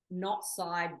not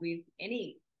side with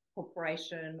any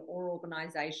corporation or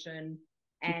organization,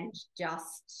 and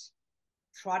just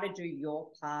try to do your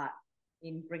part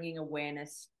in bringing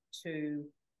awareness to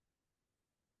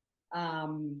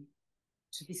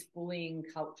this bullying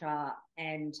culture,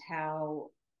 and how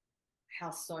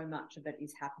so much of it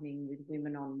is happening with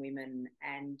women on women,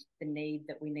 and the need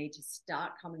that we need to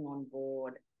start coming on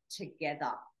board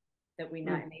together, that we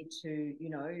need to,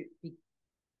 be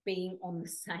being on the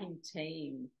same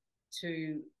team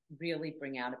to really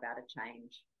bring out about a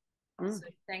change. So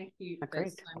thank you for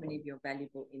so many of your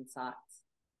valuable insights.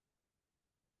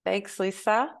 Thanks,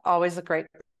 Lisa. Always a great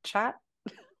chat.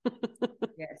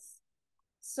 Yes.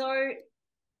 So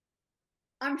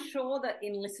I'm sure that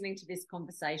in listening to this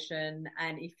conversation,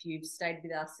 and if you've stayed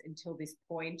with us until this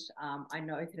point, I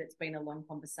know that it's been a long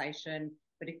conversation,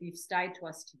 but if you've stayed to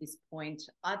us to this point,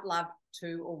 I'd love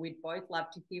to, or we'd both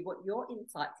love to hear what your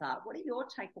insights are. What are your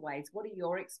takeaways? What are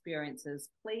your experiences?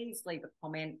 Please leave a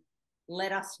comment,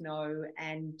 let us know,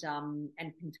 and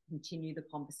continue the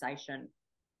conversation.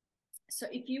 So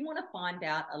if you want to find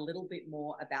out a little bit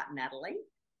more about Nathalie,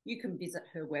 you can visit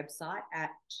her website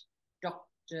at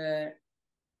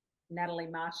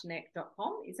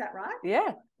drNatalieMartinek.com. Is that right?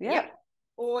 Yeah. Yep.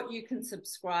 Or you can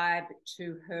subscribe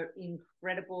to her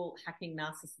incredible Hacking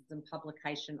Narcissism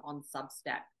publication on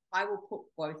Substack. I will put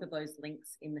both of those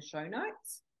links in the show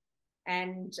notes.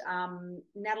 And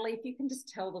Nathalie, if you can just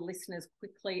tell the listeners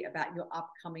quickly about your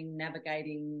upcoming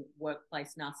Navigating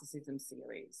Workplace Narcissism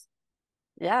series.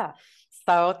 Yeah,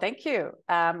 so thank you.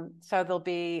 So there'll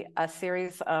be a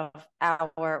series of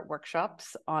our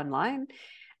workshops online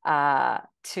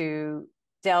to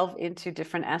delve into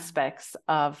different aspects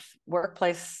of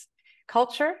workplace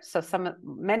culture. So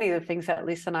many of the things that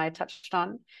Lisa and I touched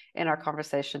on in our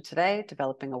conversation today: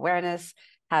 developing awareness,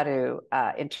 how to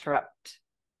interrupt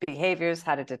behaviors,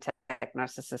 how to detect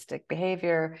narcissistic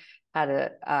behavior, how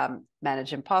to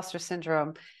manage imposter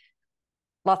syndrome,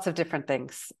 lots of different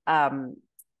things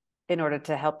in order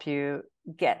to help you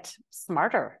get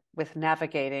smarter with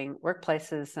navigating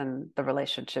workplaces and the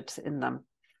relationships in them,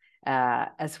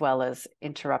 as well as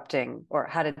interrupting, or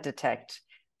how to detect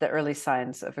the early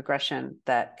signs of aggression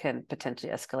that can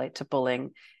potentially escalate to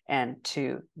bullying, and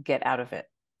to get out of it,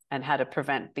 and how to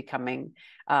prevent becoming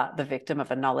the victim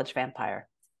of a knowledge vampire.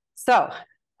 So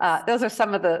those are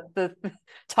some of the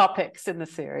topics in the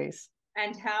series.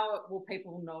 And how will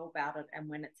people know about it and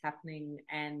when it's happening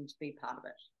and be part of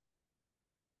it?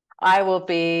 I will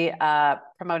be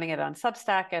promoting it on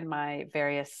Substack and my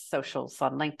various socials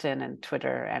on LinkedIn and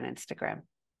Twitter and Instagram.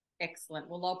 Excellent.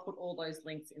 Well, I'll put all those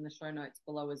links in the show notes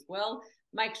below as well.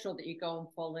 Make sure that you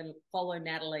go and follow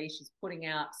Nathalie. She's putting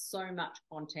out so much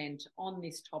content on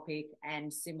this topic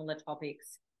and similar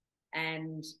topics,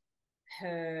 and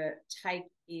her take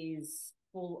is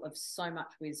full of so much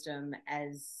wisdom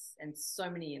and so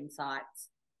many insights.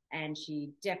 And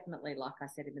she definitely, like I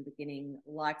said in the beginning,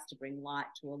 likes to bring light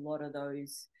to a lot of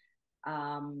those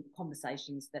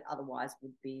conversations that otherwise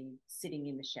would be sitting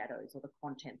in the shadows, or the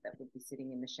content that would be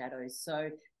sitting in the shadows.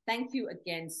 So thank you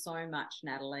again so much,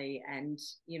 Nathalie. And,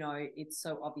 it's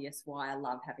so obvious why I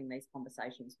love having these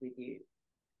conversations with you.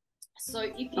 So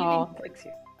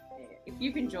if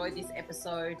you've enjoyed this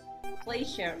episode,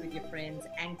 please share it with your friends,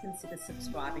 and consider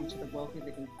subscribing to the Wellthy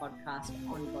Living podcast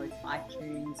on both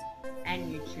iTunes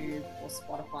and YouTube, or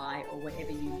Spotify, or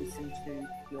wherever you listen to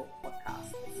your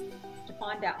podcasts. To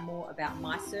find out more about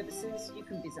my services, you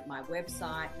can visit my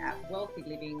website at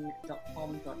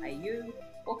wellthyliving.com.au,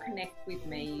 or connect with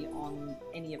me on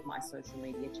any of my social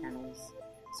media channels.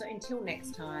 So until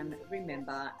next time,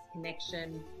 remember,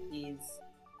 connection is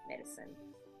medicine.